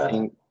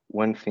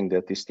thing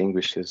that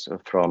distinguishes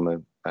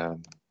from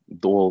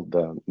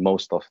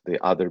most of the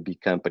other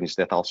big companies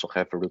that also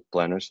have route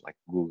planners like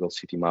Google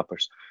City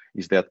Mappers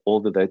is that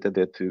all the data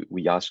that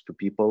we ask to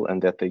people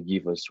and that they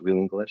give us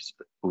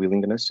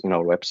willingness in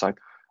our website,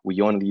 we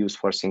only use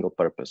for a single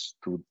purpose,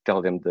 to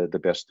tell them the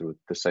best route,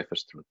 the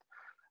safest route.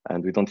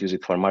 And we don't use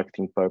it for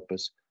marketing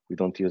purpose. We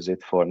don't use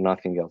it for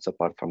nothing else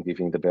apart from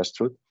giving the best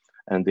route.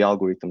 And the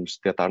algorithms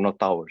that are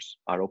not ours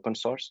are open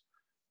source.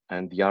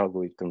 And the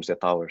algorithms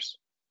that ours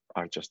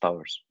are just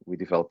ours. We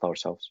developed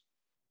ourselves.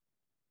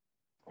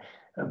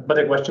 But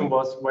the question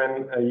was,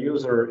 when a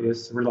user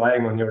is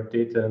relying on your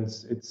data, and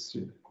it's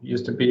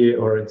used to be,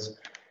 or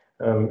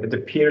it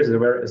appears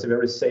as a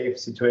very safe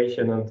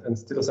situation, and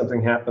still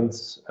something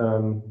happens,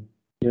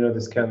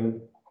 this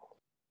can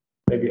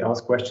maybe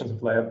ask questions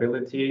of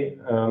liability.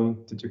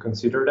 Did you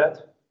consider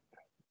that?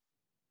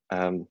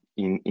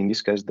 In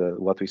this case,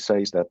 what we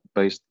say is that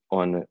based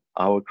on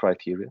our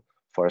criteria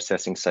for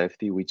assessing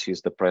safety, which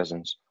is the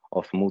presence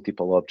of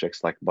multiple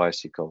objects like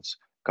bicycles,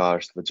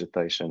 cars,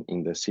 vegetation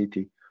in the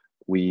city,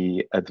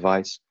 we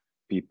advise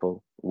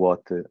people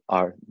what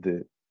are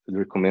the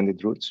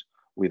recommended routes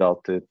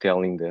without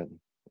telling them,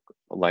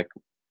 like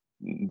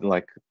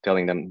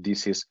telling them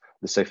this is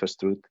the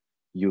safest route,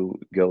 you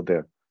go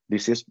there.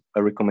 This is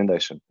a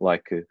recommendation,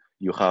 like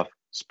you have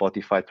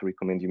Spotify to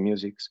recommend you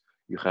musics,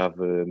 you have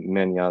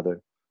many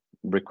other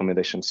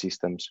recommendation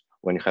systems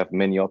when you have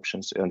many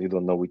options and you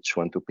don't know which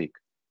one to pick.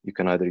 You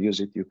can either use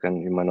it, you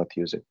might not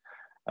use it.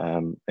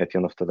 At the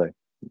end of the day,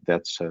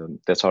 that's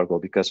our goal,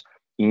 because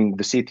in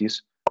the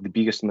cities, the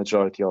biggest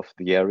majority of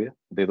the area,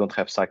 they don't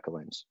have cycle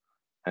lanes.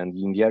 And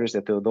in the areas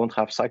that they don't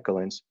have cycle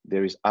lanes,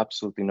 there is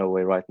absolutely no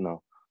way right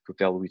now to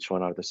tell which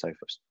one are the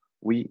safest.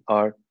 We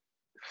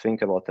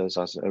think about this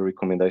as a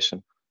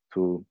recommendation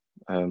to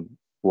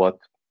what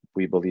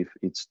we believe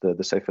it's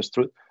the safest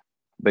route,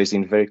 based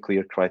in very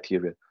clear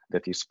criteria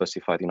that is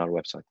specified in our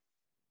website.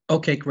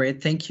 Okay,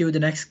 great. Thank you. The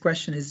next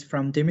question is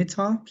from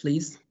Dimitar,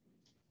 please.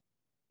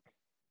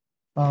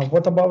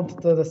 What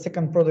about the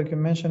second product you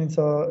mentioned? It's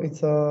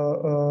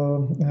a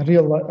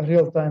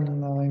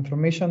real-time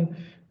information.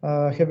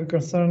 Have you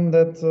concerned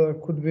that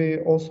could be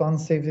also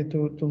unsafe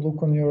to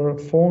look on your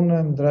phone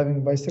and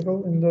driving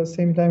bicycle in the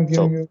same time?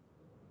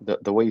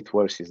 The way it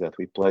works is that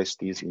we place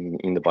these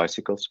in the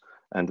bicycles,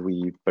 and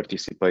we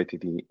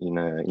participated in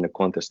a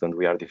contest, and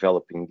we are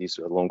developing this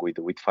along with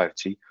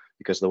 5G,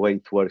 because the way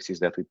it works is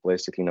that we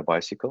place it in a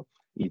bicycle,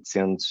 it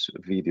sends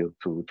video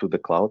to the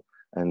cloud,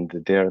 and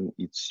there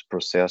it's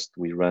processed.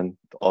 We run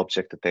the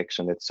object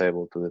detection that's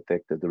able to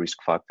detect the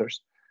risk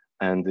factors,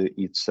 and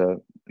it's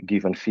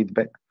given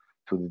feedback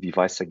to the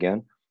device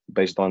again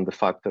based on the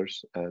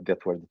factors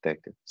that were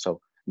detected.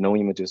 So no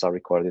images are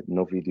recorded,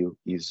 no video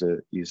is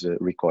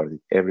recorded.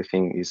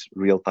 Everything is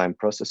real-time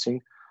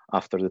processing.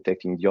 After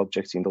detecting the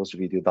objects in those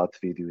video, that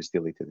video is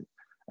deleted,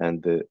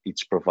 and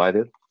it's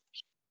provided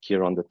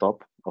here on the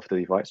top of the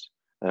device,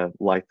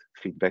 light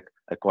feedback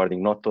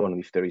according not only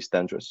if there is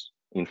dangerous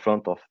in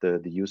front of the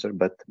user,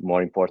 but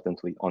more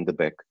importantly on the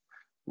back,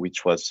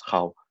 which was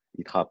how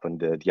it happened,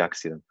 the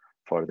accident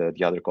for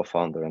the other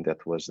co-founder, and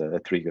that was a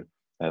trigger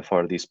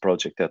for this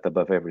project that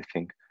above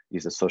everything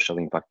is a social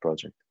impact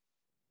project.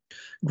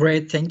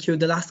 Great, thank you.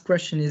 The last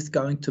question is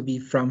going to be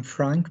from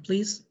Frank,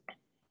 please.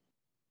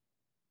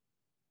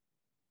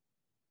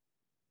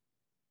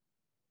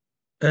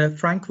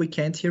 Frank, we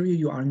can't hear you.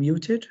 You are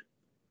muted.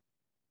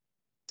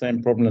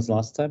 Same problem as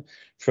last time.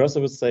 First, I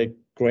would say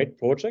great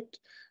project.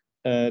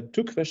 2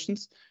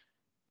 questions.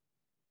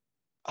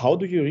 How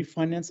do you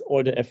refinance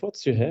all the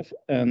efforts you have?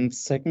 And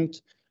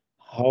second,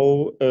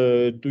 how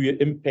do you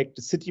impact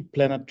the city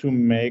planner to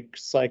make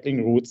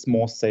cycling routes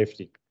more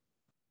safety?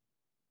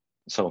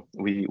 So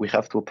we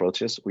have 2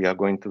 approaches. We are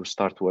going to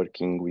start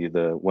working with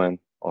one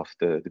of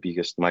the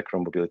biggest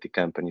micro-mobility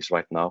companies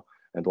right now.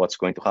 And what's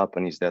going to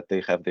happen is that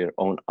they have their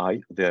own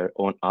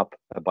app,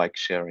 a bike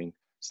sharing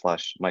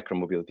 /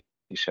 micro-mobility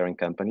sharing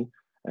company,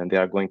 and they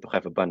are going to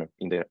have a banner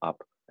in their app.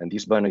 And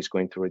this banner is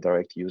going to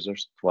redirect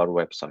users to our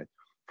website.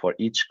 For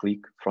each click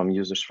from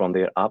users from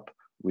their app,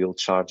 we'll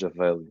charge a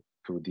value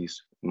to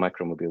this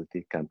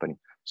micromobility company.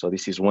 So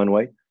this is one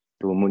way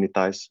to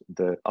monetize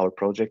our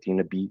project in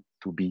a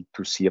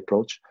B2B2C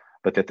approach.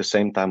 But at the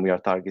same time, we are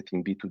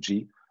targeting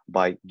B2G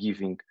by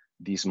giving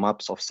these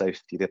maps of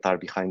safety that are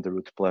behind the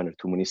route planner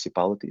to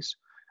municipalities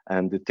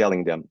and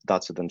telling them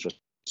that's a dangerous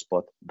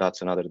spot,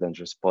 that's another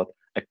dangerous spot,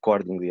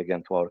 accordingly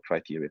again to our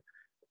criteria.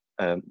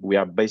 We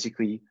are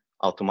basically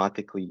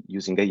automatically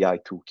using AI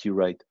to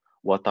curate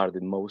what are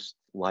the most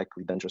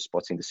likely dangerous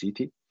spots in the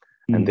city.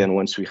 And then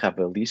once we have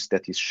a list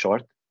that is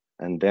short,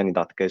 and then in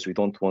that case, we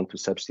don't want to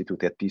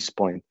substitute at this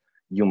point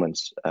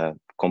humans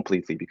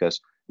completely, because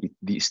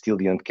it still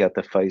didn't get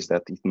a phase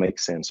that it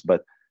makes sense.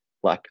 But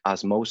like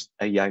as most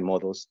AI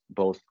models,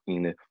 both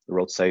in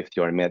road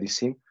safety or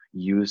medicine,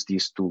 use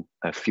this to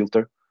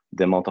filter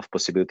the amount of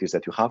possibilities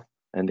that you have,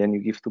 and then you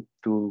give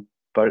to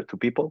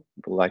people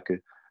like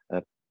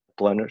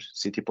planners,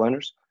 city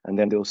planners, and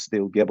then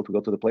they'll be able to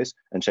go to the place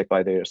and check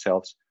by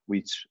themselves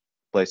which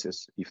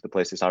places, if the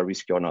places are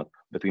risky or not.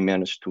 But we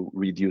managed to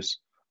reduce.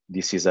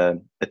 This is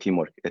a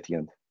teamwork at the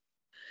end.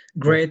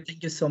 Great,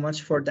 thank you so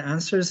much for the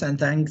answers, and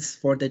thanks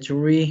for the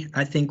jury.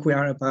 I think we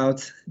are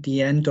about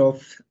the end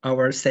of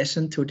our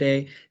session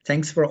today.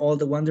 Thanks for all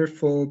the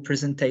wonderful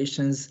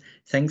presentations.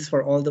 Thanks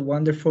for all the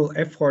wonderful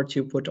effort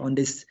you put on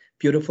these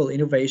beautiful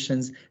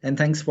innovations. And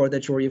thanks for the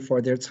jury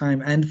for their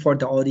time, and for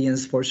the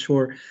audience for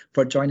sure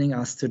for joining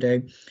us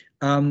today.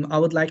 I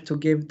would like to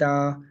give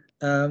the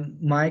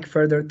mic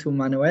further to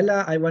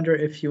Manuela. I wonder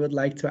if you would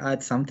like to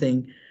add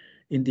something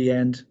in the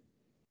end.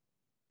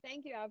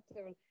 Thank you,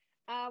 Abdul.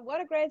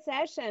 What a great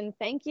session.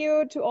 Thank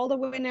you to all the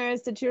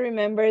winners, the jury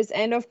members,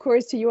 and of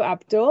course to you,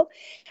 Abdul.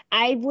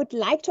 I would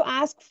like to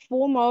ask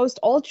foremost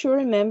all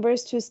jury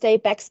members to stay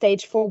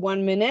backstage for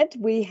 1 minute.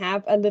 We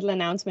have a little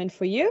announcement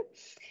for you.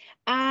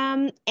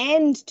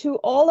 And to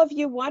all of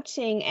you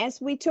watching,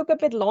 as we took a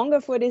bit longer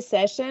for this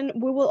session,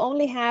 we will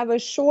only have a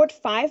short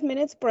 5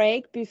 minutes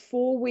break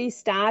before we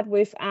start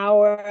with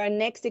our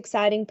next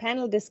exciting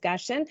panel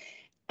discussion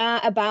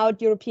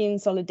about European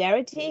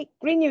solidarity,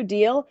 Green New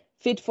Deal,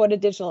 fit for the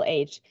digital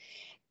age.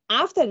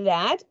 After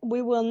that,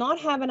 we will not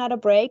have another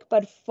break,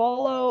 but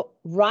follow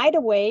right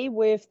away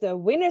with the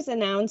winners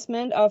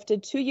announcement of the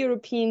 2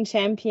 European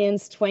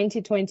Champions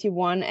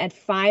 2021 at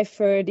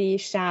 5:30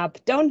 sharp.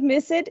 Don't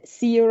miss it.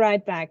 See you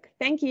right back.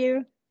 Thank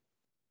you.